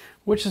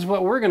 which is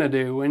what we're going to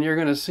do, and you're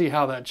going to see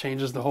how that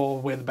changes the whole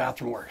way the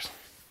bathroom works.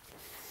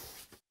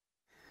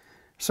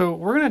 So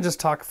we're going to just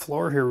talk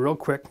floor here real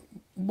quick.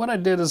 What I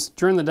did is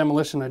during the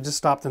demolition, I just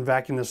stopped and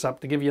vacuumed this up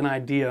to give you an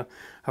idea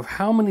of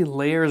how many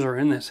layers are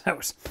in this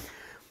house.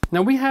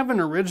 Now we have an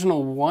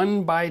original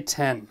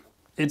 1x10.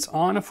 It's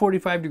on a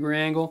 45-degree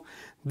angle.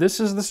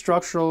 This is the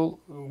structural,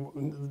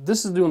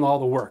 this is doing all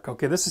the work,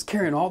 okay? This is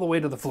carrying all the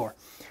way to the floor.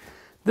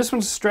 This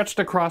one's stretched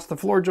across the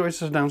floor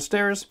joists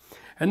downstairs,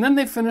 and then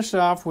they finished it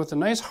off with a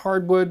nice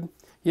hardwood.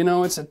 You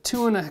know, it's a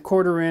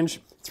 2¼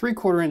 inch,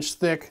 3/4 inch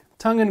thick,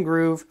 tongue and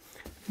groove,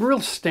 real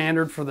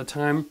standard for the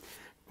time.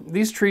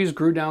 These trees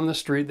grew down the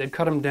street, they'd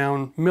cut them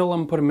down, mill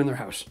them, put them in their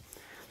house.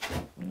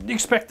 You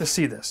expect to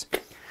see this.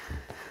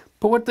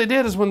 But what they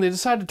did is when they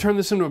decided to turn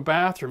this into a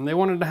bathroom, they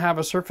wanted to have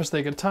a surface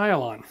they could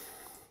tile on.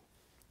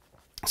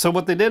 So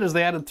what they did is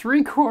they added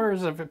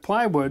 3/4 of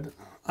plywood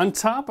on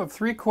top of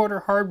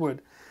 3/4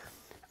 hardwood.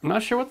 I'm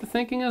not sure what the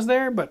thinking is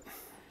there, but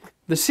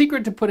the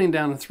secret to putting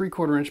down a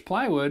 3/4 inch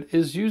plywood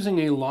is using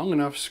a long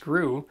enough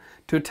screw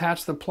to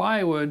attach the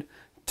plywood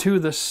to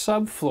the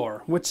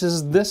subfloor, which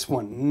is this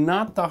one,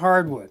 not the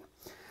hardwood.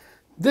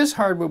 This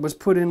hardwood was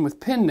put in with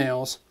pin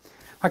nails.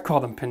 I call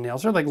them pin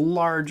nails. They're like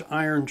large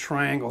iron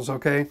triangles,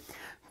 okay?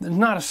 They're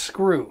not a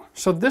screw.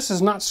 So this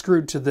is not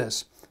screwed to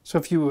this. So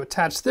if you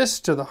attach this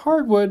to the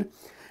hardwood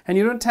and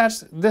you don't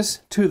attach this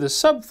to the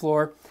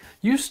subfloor,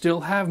 you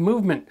still have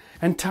movement.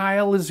 And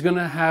tile is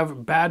gonna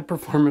have bad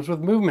performance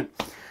with movement.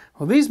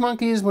 Well, these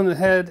monkeys went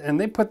ahead and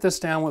they put this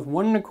down with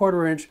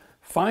 1¼ inch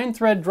fine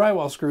thread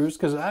drywall screws,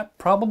 because that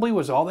probably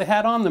was all they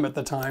had on them at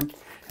the time,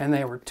 and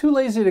they were too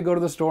lazy to go to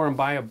the store and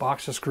buy a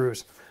box of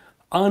screws.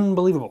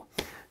 Unbelievable.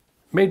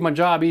 Made my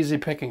job easy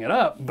picking it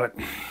up, but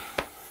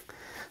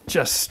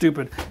just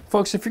stupid.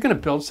 Folks, if you're going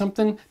to build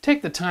something,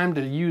 take the time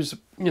to use,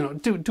 you know,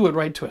 do it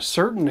right to a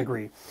certain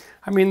degree.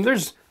 I mean,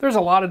 there's a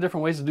lot of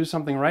different ways to do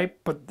something right,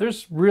 but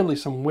there's really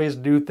some ways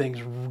to do things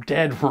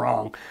dead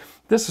wrong.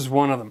 This is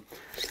one of them.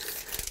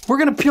 We're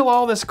going to peel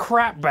all this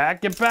crap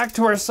back, get back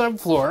to our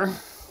subfloor,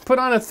 put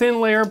on a thin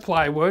layer of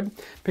plywood,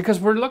 because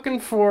we're looking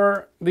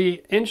for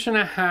the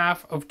 1.5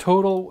 inch of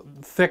total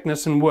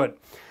thickness in wood.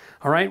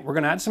 All right, we're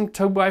going to add some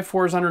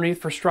 2x4s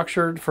underneath for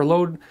structure, for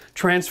load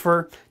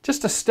transfer,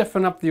 just to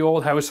stiffen up the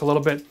old house a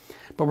little bit.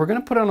 But we're going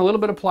to put on a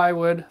little bit of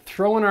plywood,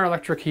 throw in our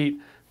electric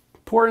heat,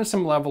 pour in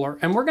some leveler,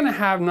 and we're going to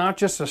have not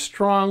just a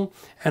strong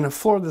and a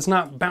floor that's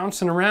not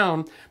bouncing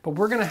around, but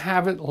we're going to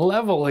have it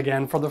level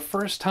again for the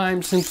first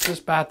time since this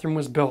bathroom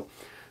was built.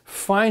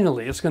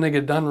 Finally, it's going to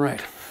get done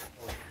right.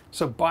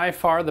 So by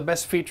far the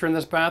best feature in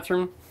this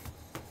bathroom,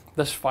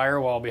 this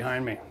firewall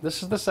behind me.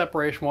 This is the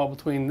separation wall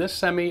between this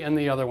semi and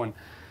the other one.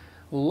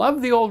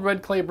 Love the old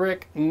red clay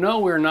brick. No,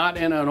 we're not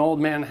in an old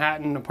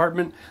Manhattan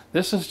apartment.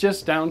 This is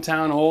just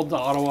downtown old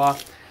Ottawa.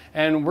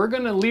 And we're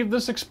gonna leave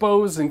this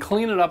exposed and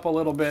clean it up a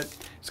little bit.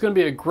 It's gonna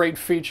be a great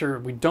feature.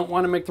 We don't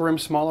wanna make the rim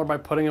smaller by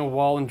putting a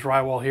wall and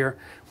drywall here.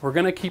 We're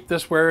gonna keep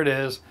this where it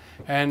is,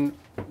 and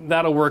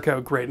that'll work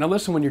out great. Now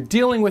listen, when you're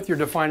dealing with your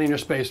defining your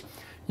space,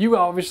 you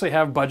obviously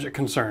have budget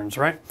concerns,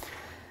 right?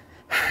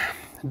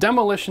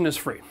 Demolition is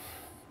free.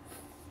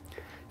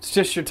 It's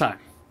just your time.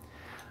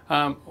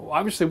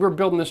 Obviously, we're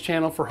building this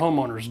channel for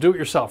homeowners,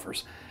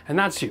 do-it-yourselfers, and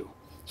that's you.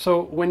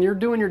 So when you're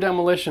doing your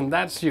demolition,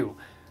 that's you.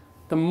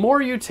 The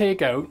more you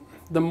take out,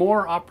 the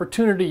more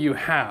opportunity you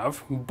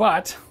have,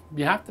 but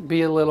you have to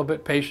be a little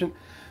bit patient,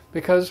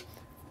 because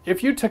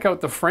if you took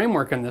out the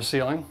framework in the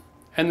ceiling,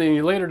 and then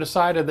you later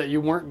decided that you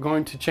weren't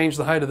going to change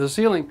the height of the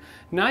ceiling,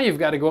 now you've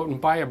got to go out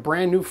and buy a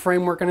brand new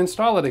framework and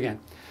install it again.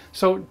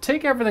 So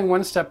take everything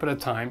one step at a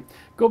time,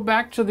 go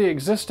back to the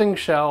existing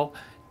shell,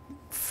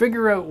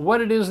 figure out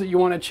what it is that you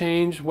want to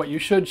change, what you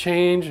should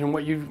change, and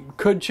what you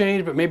could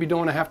change but maybe don't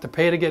want to have to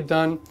pay to get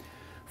done.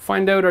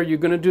 Find out, are you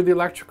going to do the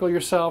electrical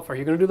yourself? Are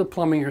you going to do the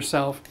plumbing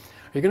yourself?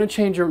 Are you going to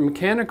change your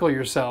mechanical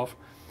yourself?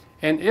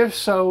 And if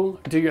so,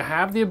 do you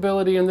have the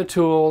ability and the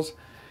tools?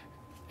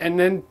 And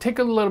then take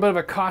a little bit of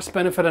a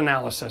cost-benefit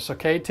analysis,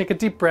 okay? Take a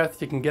deep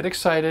breath. You can get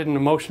excited and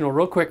emotional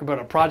real quick about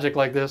a project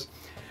like this,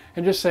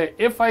 and just say,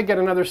 if I get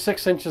another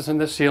 6 inches in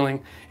this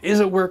ceiling, is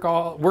it worth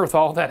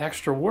all that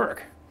extra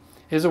work?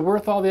 Is it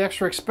worth all the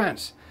extra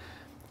expense?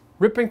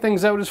 Ripping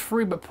things out is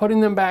free, but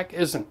putting them back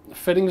isn't.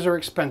 Fittings are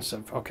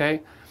expensive,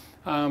 okay?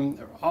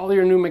 all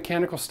your new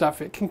mechanical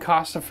stuff, it can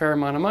cost a fair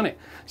amount of money.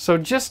 So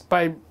just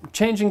by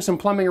changing some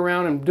plumbing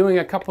around and doing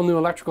a couple new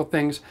electrical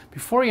things,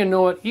 before you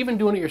know it, even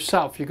doing it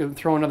yourself, you could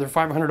throw another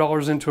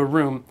 $500 into a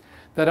room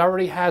that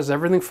already has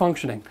everything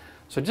functioning.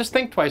 So just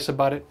think twice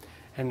about it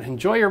and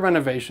enjoy your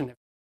renovation.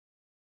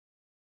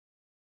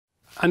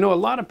 I know a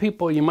lot of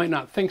people, you might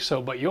not think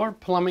so, but your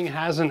plumbing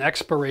has an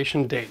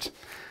expiration date.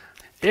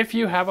 If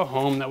you have a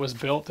home that was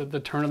built at the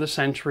turn of the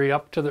century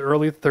up to the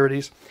early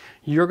 30s,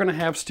 you're going to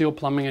have steel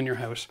plumbing in your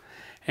house.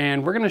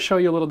 And we're going to show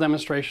you a little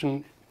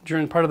demonstration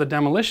during part of the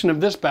demolition of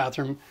this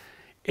bathroom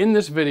in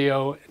this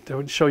video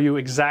to show you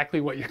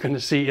exactly what you're going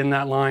to see in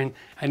that line,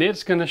 and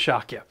it's going to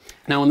shock you.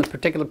 Now, in the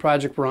particular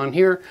project we're on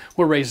here,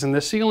 we're raising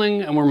the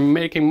ceiling and we're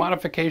making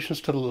modifications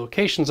to the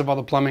locations of all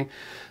the plumbing.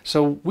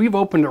 So we've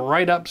opened it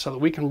right up so that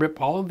we can rip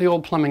all of the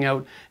old plumbing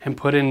out and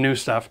put in new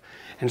stuff.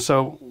 And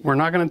so we're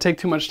not going to take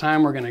too much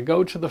time. We're going to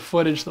go to the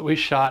footage that we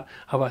shot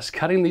of us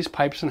cutting these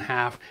pipes in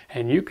half,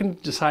 and you can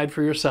decide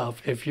for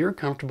yourself if you're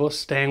comfortable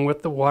staying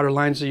with the water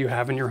lines that you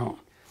have in your home.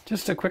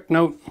 Just a quick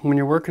note, when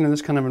you're working in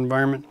this kind of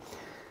environment,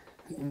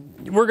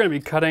 we're going to be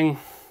cutting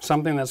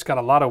something that's got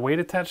a lot of weight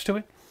attached to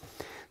it.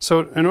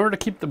 So in order to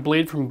keep the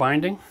blade from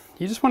binding,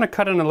 you just want to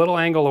cut in a little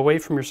angle away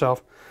from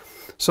yourself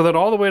so that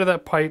all the weight of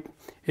that pipe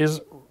is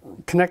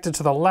connected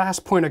to the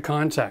last point of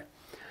contact.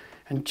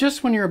 And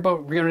just when you're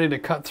about ready to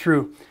cut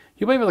through,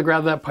 you'll be able to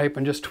grab that pipe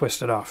and just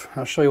twist it off.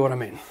 I'll show you what I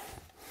mean.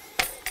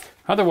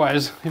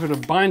 Otherwise, if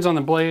it binds on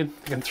the blade,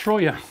 it can throw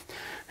you.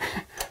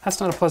 That's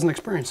not a pleasant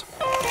experience.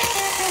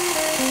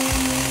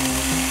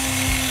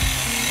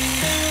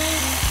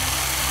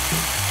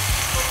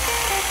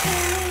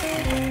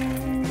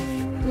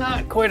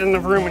 Not quite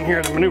enough room in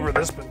here to maneuver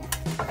this, but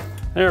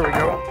there we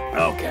go.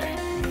 Okay.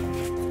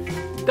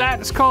 That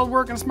is called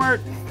working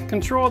smart.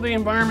 Control the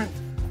environment.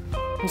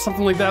 And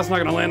something like that's not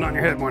going to land on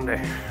your head one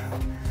day.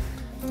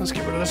 Let's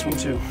get rid of this one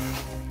too.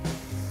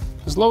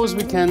 As low as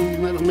we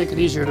can, that'll make it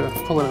easier to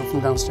pull it out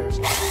from downstairs.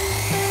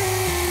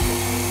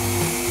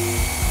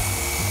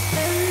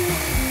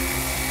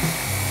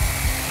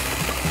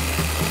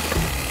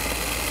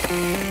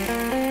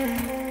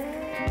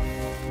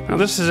 Now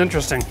this is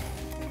interesting,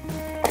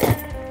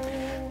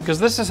 because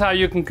this is how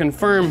you can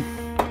confirm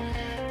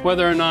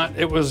whether or not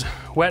it was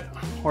wet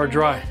or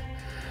dry.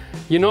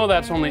 You know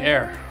that's only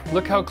air.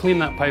 Look how clean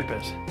that pipe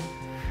is.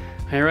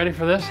 Are you ready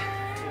for this?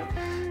 Yep.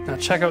 Now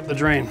check out the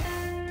drain.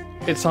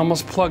 It's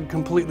almost plugged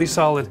completely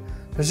solid.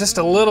 There's just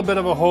a little bit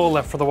of a hole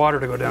left for the water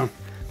to go down.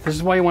 This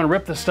is why you want to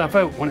rip this stuff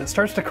out. When it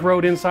starts to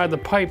corrode inside the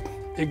pipe,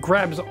 it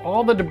grabs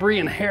all the debris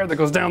and hair that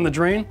goes down the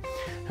drain,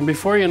 and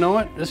before you know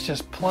it, it's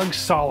just plugged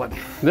solid.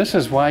 This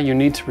is why you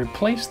need to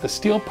replace the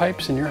steel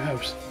pipes in your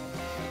house.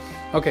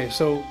 Okay,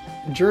 so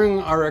during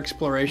our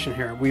exploration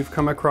here, we've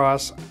come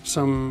across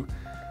some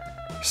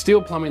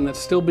steel plumbing that's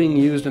still being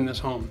used in this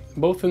home,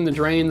 both in the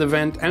drain, the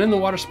vent, and in the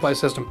water supply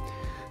system.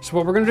 So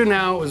what we're going to do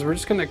now is we're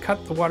just going to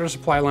cut the water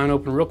supply line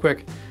open real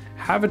quick,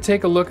 have it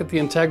take a look at the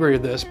integrity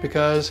of this,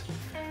 because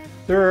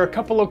there are a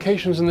couple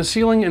locations in the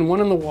ceiling and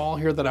one in the wall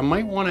here that I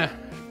might want to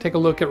take a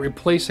look at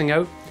replacing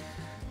out.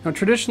 Now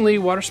traditionally,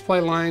 water supply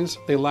lines,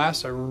 they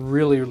last a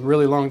really,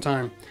 really long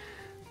time.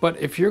 But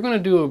if you're going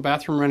to do a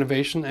bathroom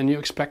renovation and you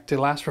expect to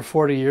last for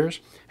 40 years,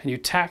 and you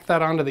tack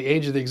that onto the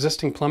age of the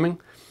existing plumbing,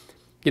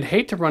 you'd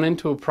hate to run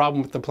into a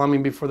problem with the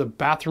plumbing before the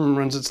bathroom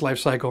runs its life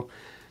cycle,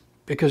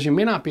 because you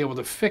may not be able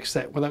to fix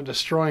that without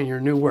destroying your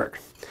new work.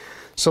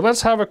 So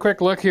let's have a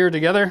quick look here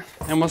together,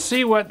 and we'll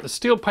see what the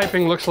steel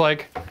piping looks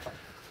like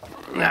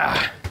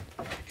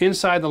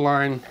inside the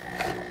line.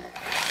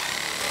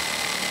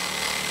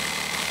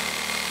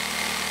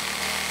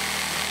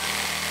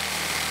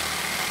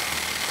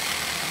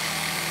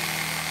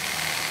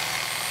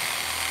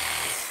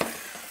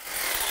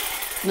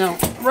 Now,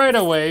 right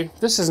away,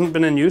 this hasn't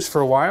been in use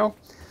for a while,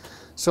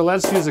 so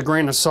let's use a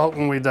grain of salt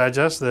when we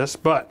digest this,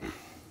 but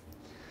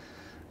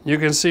you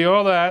can see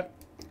all that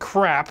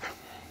crap.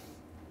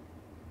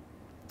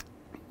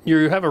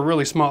 You have a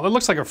really small, it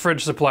looks like a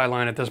fridge supply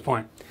line at this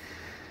point.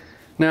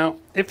 Now,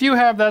 if you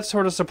have that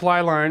sort of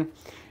supply line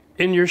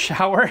in your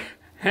shower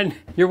and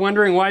you're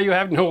wondering why you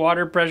have no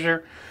water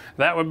pressure,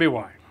 that would be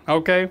why,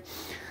 okay?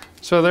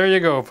 So there you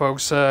go,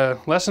 folks.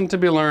 Lesson to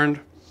be learned.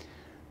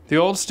 The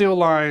old steel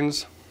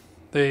lines,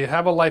 they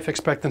have a life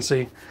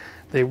expectancy.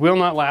 They will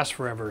not last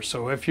forever.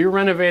 So if you're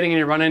renovating and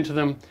you run into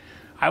them,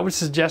 I would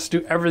suggest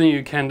do everything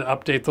you can to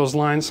update those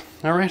lines,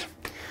 all right?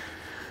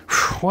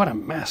 Whew, what a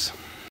mess.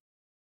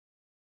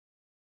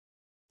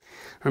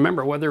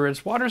 Remember, whether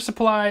it's water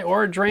supply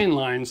or drain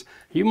lines,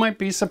 you might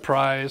be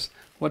surprised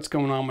what's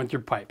going on with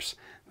your pipes.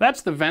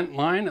 That's the vent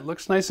line. It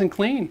looks nice and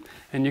clean.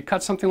 And you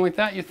cut something like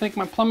that, you think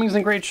my plumbing's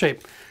in great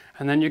shape.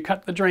 And then you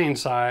cut the drain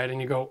side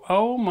and you go,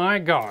 oh my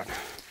God.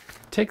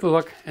 Take a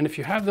look, and if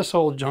you have this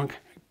old junk,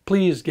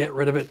 please get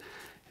rid of it.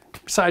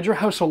 Besides, your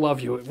house will love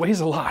you. It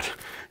weighs a lot.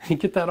 You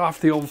get that off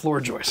the old floor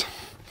joists.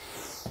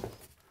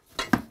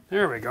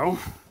 There we go.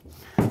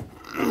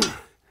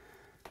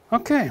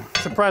 Okay,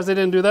 surprised they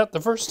didn't do that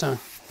the first time.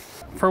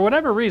 For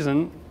whatever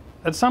reason,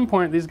 at some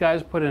point these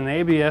guys put an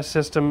ABS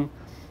system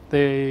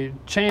They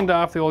chained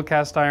off the old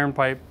cast iron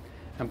pipe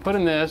and put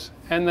in this,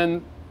 and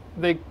then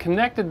they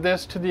connected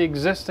this to the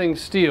existing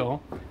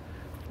steel,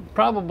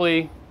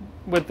 probably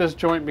with this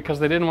joint because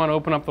they didn't want to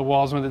open up the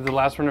walls when they did the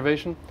last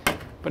renovation.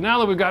 But now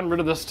that we've gotten rid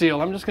of the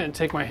steel, I'm just going to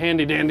take my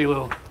handy dandy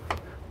little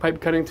pipe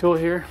cutting tool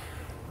here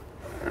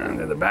and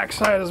do the back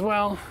side as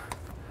well.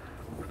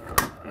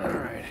 All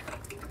right,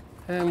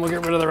 and we'll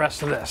get rid of the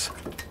rest of this.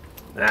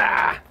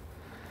 Now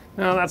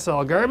that's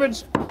all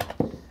garbage.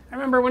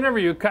 Remember, whenever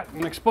you cut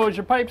and expose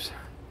your pipes,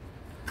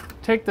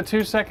 take the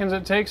 2 seconds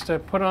it takes to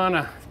put on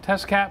a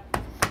test cap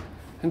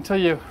until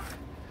you're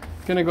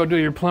gonna go do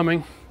your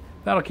plumbing.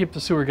 That'll keep the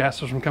sewer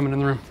gases from coming in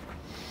the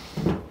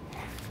room.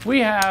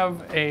 We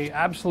have a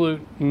absolute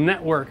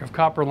network of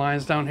copper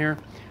lines down here.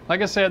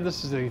 Like I said,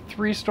 this is a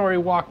 3-story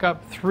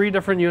walk-up, 3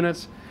 different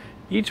units.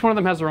 Each one of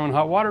them has their own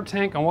hot water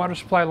tank and water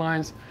supply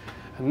lines,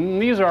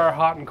 and these are our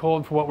hot and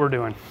cold for what we're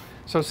doing.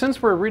 So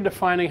since we're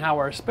redefining how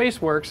our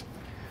space works,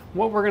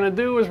 what we're gonna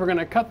do is we're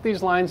gonna cut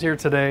these lines here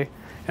today,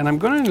 and I'm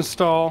gonna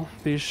install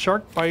these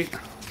shark bite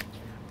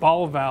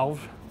ball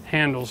valve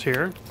handles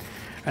here,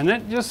 and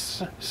that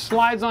just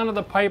slides onto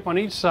the pipe on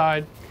each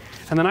side,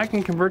 and then I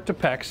can convert to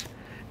PEX.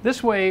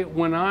 This way,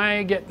 when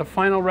I get the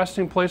final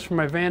resting place for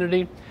my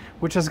vanity,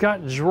 which has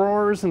got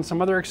drawers and some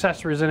other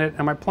accessories in it,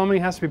 and my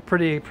plumbing has to be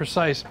pretty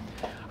precise,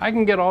 I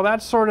can get all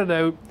that sorted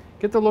out,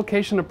 get the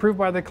location approved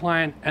by the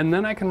client, and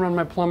then I can run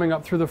my plumbing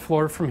up through the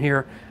floor from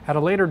here at a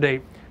later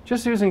date,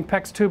 just using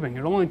PEX tubing.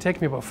 It'll only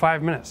take me about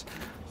 5 minutes.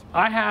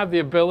 I have the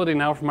ability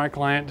now for my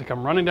client to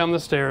come running down the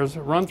stairs,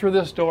 run through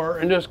this door,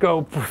 and just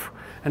go poof,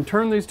 and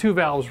turn these 2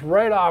 valves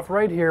right off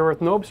right here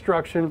with no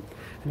obstruction.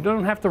 You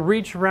don't have to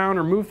reach around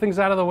or move things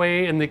out of the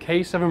way in the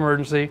case of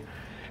emergency.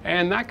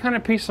 And that kind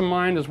of peace of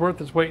mind is worth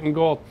its weight in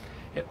gold.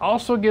 It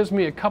also gives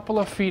me a couple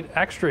of feet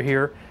extra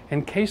here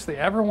in case they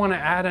ever want to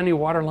add any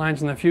water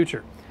lines in the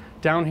future.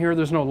 Down here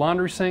there's no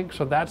laundry sink,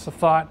 so that's the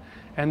thought.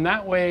 And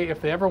that way,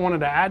 if they ever wanted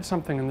to add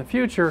something in the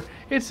future,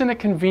 it's in a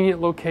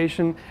convenient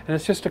location and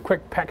it's just a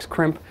quick PEX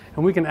crimp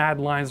and we can add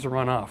lines to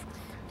run off.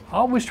 I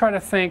always try to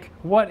think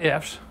what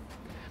ifs,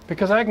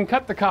 because I can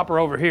cut the copper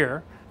over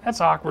here.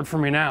 That's awkward for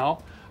me now.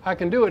 I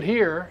can do it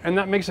here, and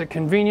that makes it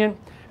convenient,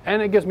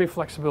 and it gives me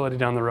flexibility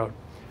down the road.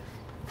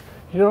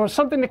 You know,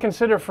 something to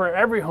consider for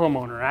every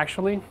homeowner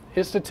actually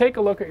is to take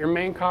a look at your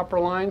main copper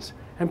lines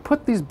and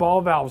put these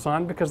ball valves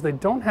on, because they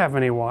don't have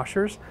any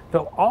washers.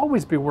 They'll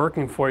always be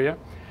working for you.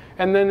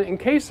 And then in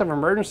case of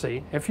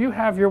emergency, if you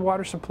have your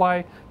water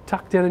supply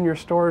tucked in your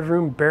storage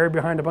room, buried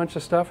behind a bunch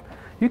of stuff,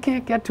 you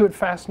can't get to it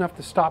fast enough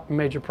to stop a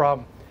major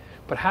problem.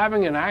 But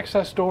having an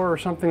access door or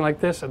something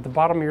like this at the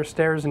bottom of your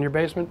stairs in your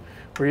basement,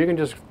 where you can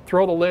just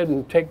throw the lid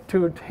and take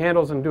 2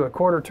 handles and do a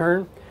quarter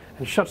turn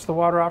and shuts the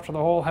water off to the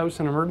whole house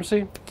in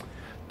emergency,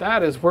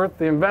 that is worth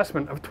the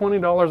investment of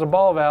 $20 a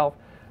ball valve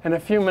and a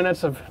few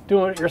minutes of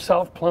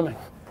do-it-yourself plumbing.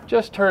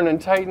 Just turn and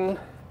tighten.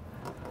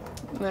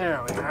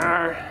 There we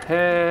are,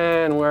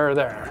 and we're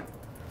there.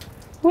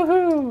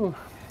 Woohoo!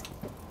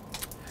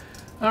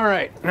 All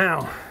right,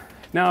 now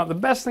the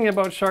best thing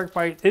about shark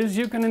bite is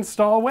you can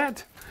install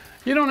wet.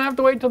 You don't have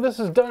to wait till this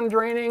is done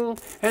draining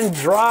and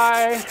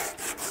dry.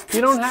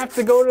 You don't have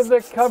to go to the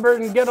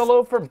cupboard and get a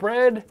loaf of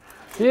bread.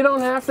 You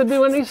don't have to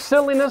do any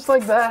silliness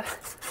like that.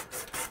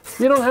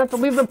 You don't have to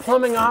leave the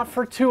plumbing off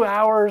for 2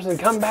 hours and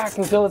come back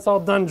until it's all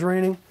done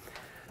draining.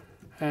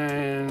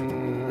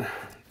 And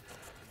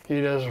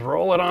you just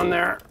roll it on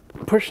there,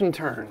 push and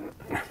turn.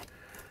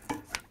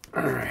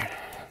 All right,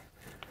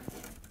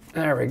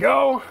 there we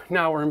go.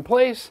 Now we're in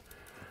place.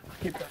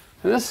 And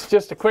this is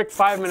just a quick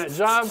 5-minute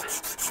job.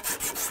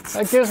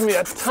 That gives me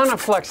a ton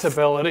of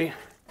flexibility.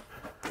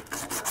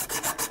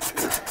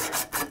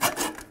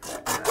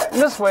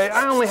 And this way,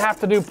 I only have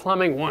to do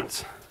plumbing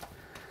once.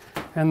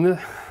 And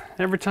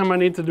every time I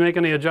need to make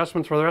any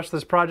adjustments for the rest of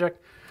this project,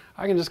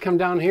 I can just come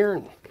down here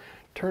and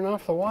turn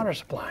off the water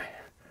supply.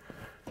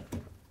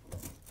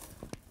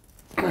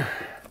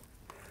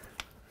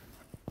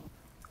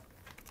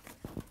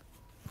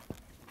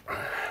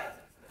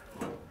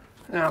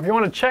 Now, if you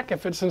want to check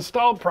if it's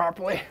installed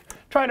properly,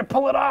 try to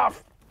pull it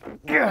off.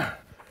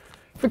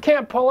 If it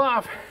can't pull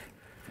off,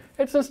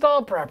 it's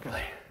installed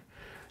properly.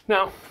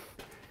 Now,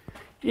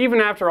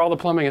 even after all the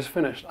plumbing is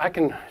finished, I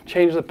can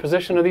change the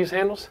position of these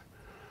handles.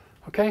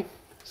 Okay?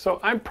 So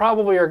I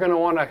probably are going to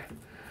want to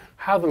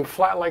have them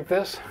flat like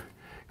this,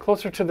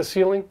 closer to the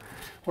ceiling,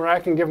 where I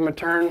can give them a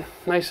turn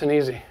nice and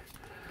easy.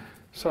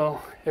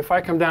 So if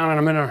I come down and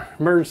I'm in an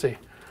emergency,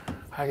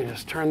 I can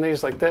just turn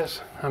these like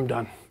this, I'm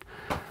done.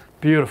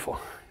 Beautiful.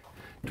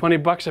 20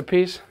 bucks a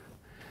piece,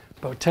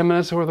 about 10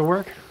 minutes worth of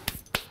work,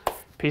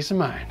 peace of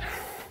mind.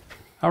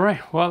 All right,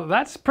 well,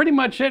 that's pretty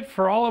much it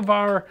for all of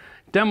our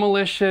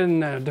demolition,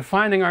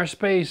 defining our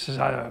space,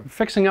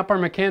 fixing up our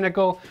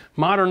mechanical,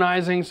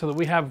 modernizing so that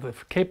we have the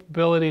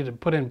capability to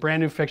put in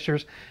brand new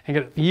fixtures and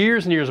get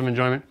years and years of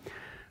enjoyment.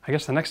 I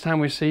guess the next time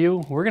we see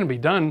you, we're gonna be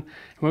done and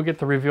we'll get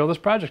to reveal this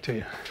project to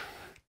you.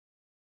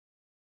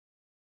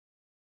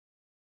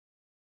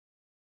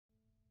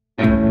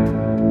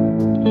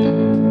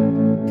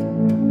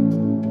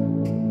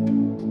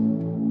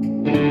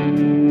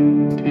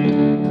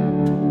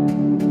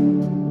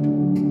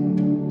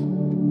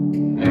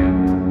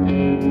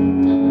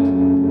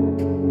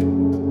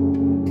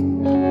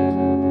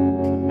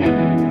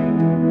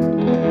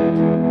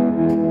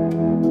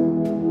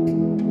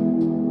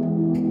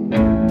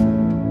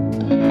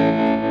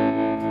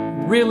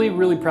 really,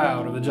 really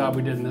proud of the job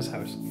we did in this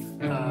house.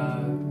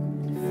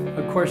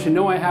 Of course, you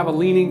know I have a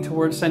leaning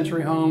towards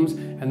century homes,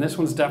 and this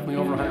one's definitely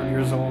over 100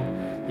 years old.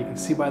 You can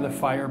see by the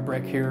fire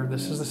brick here,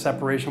 this is the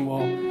separation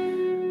wall.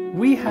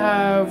 We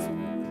have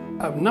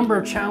a number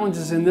of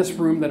challenges in this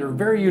room that are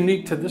very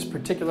unique to this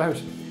particular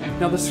house.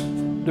 Now, this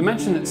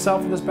dimension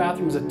itself of this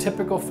bathroom is a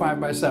typical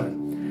 5x7.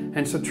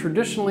 And so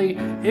traditionally,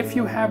 if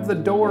you have the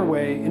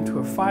doorway into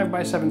a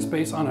 5x7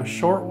 space on a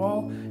short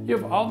wall, you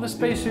have all the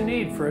space you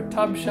need for a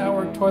tub,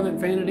 shower, toilet,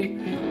 vanity.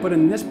 But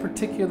in this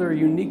particular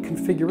unique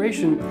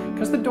configuration,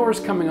 because the door is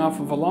coming off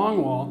of a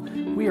long wall,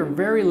 we are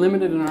very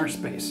limited in our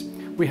space.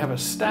 We have a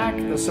stack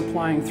that's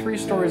supplying 3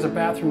 stories of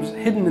bathrooms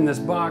hidden in this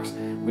box.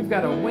 We've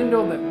got a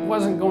window that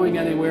wasn't going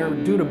anywhere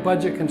due to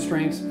budget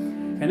constraints,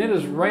 and it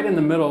is right in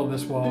the middle of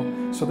this wall.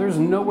 So there's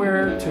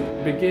nowhere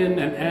to begin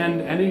and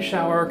end any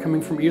shower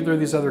coming from either of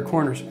these other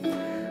corners.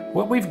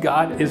 What we've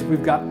got is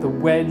we've got the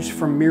wedge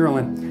from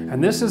Miralin,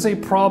 and this is a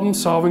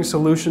problem-solving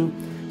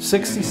solution,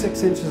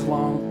 66 inches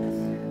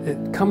long.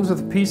 It comes with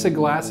a piece of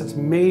glass that's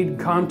made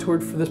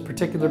contoured for this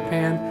particular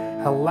pan,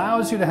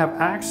 allows you to have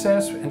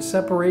access and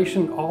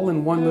separation all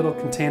in one little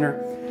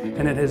container,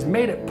 and it has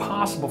made it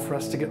possible for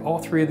us to get all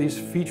 3 of these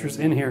features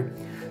in here.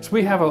 So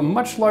we have a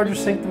much larger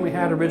sink than we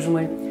had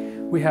originally.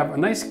 We have a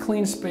nice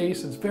clean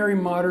space, it's very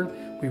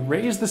modern. We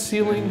raised the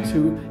ceiling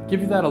to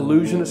give you that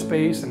illusion of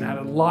space and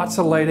added lots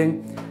of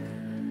lighting.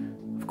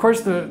 Of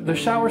course, the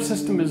shower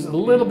system is a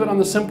little bit on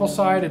the simple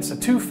side. It's a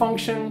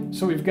 2-function,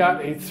 so we've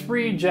got a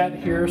 3 jet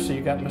here, so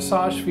you got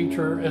massage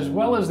feature as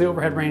well as the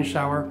overhead rain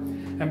shower.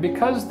 And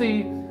because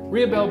the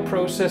Rebuild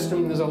Pro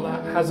system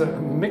has a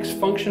mixed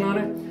function on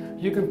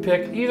it, you can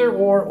pick either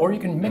or you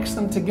can mix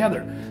them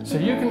together. So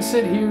you can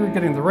sit here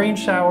getting the rain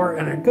shower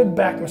and a good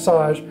back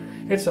massage.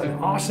 It's an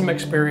awesome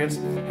experience.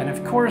 And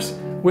of course,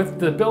 with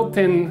the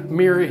built-in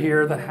mirror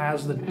here that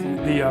has the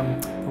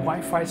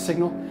Wi-Fi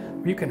signal,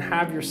 you can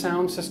have your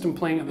sound system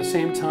playing at the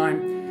same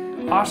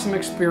time. Awesome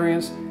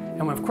experience.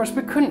 And of course,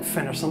 we couldn't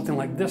finish something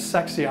like this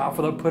sexy off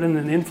without putting in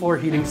an in-floor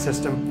heating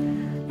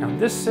system. Now,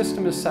 this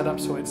system is set up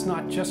so it's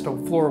not just a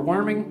floor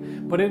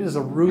warming, but it is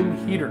a room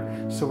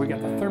heater. So we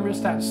got the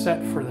thermostat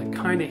set for the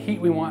kind of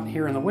heat we want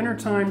here in the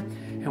wintertime,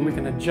 and we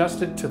can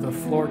adjust it to the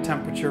floor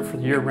temperature for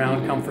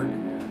year-round comfort.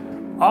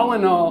 All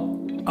in all,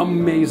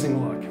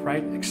 amazing look,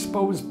 right?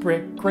 Exposed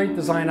brick, great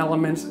design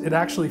elements. It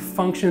actually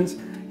functions.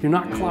 You're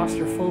not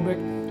claustrophobic,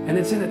 and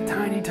it's in a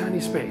tiny, tiny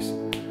space.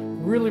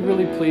 Really,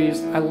 really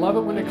pleased. I love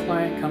it when a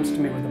client comes to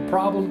me with a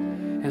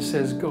problem and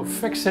says, go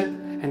fix it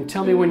and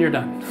tell me when you're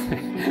done.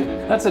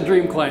 That's a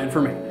dream client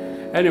for me.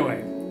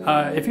 Anyway,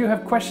 if you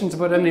have questions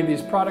about any of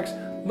these products,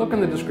 look in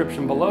the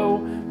description below.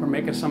 We're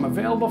making some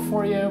available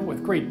for you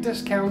with great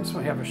discounts.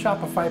 We have a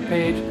Shopify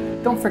page.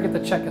 Don't forget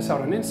to check us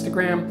out on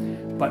Instagram.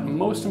 But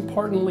most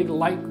importantly,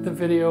 like the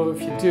video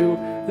if you do.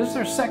 This is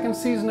our 2nd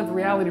season of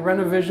Reality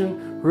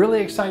Renovision.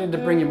 Really excited to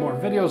bring you more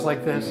videos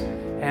like this.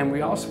 And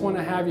we also want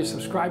to have you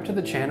subscribe to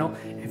the channel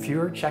if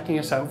you're checking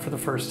us out for the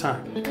first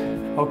time.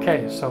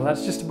 Okay, so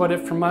that's just about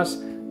it from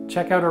us.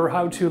 Check out our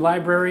how-to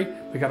library.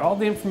 We got all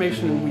the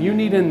information you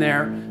need in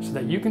there so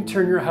that you can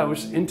turn your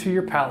house into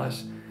your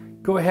palace.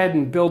 Go ahead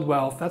and build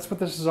wealth. That's what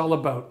this is all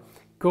about.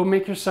 Go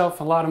make yourself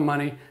a lot of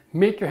money,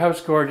 make your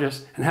house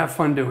gorgeous, and have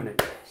fun doing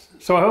it.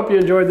 So I hope you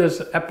enjoyed this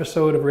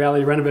episode of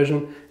Reality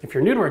Renovision. If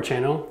you're new to our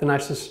channel, then I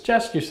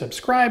suggest you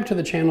subscribe to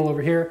the channel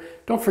over here.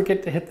 Don't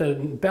forget to hit the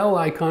bell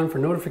icon for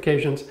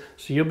notifications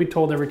so you'll be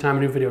told every time a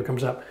new video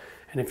comes up.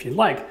 And if you'd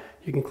like,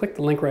 you can click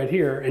the link right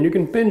here and you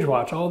can binge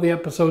watch all the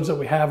episodes that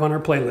we have on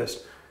our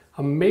playlist.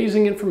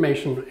 Amazing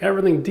information,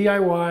 everything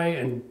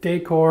DIY and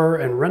decor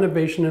and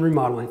renovation and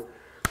remodeling.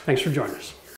 Thanks for joining us.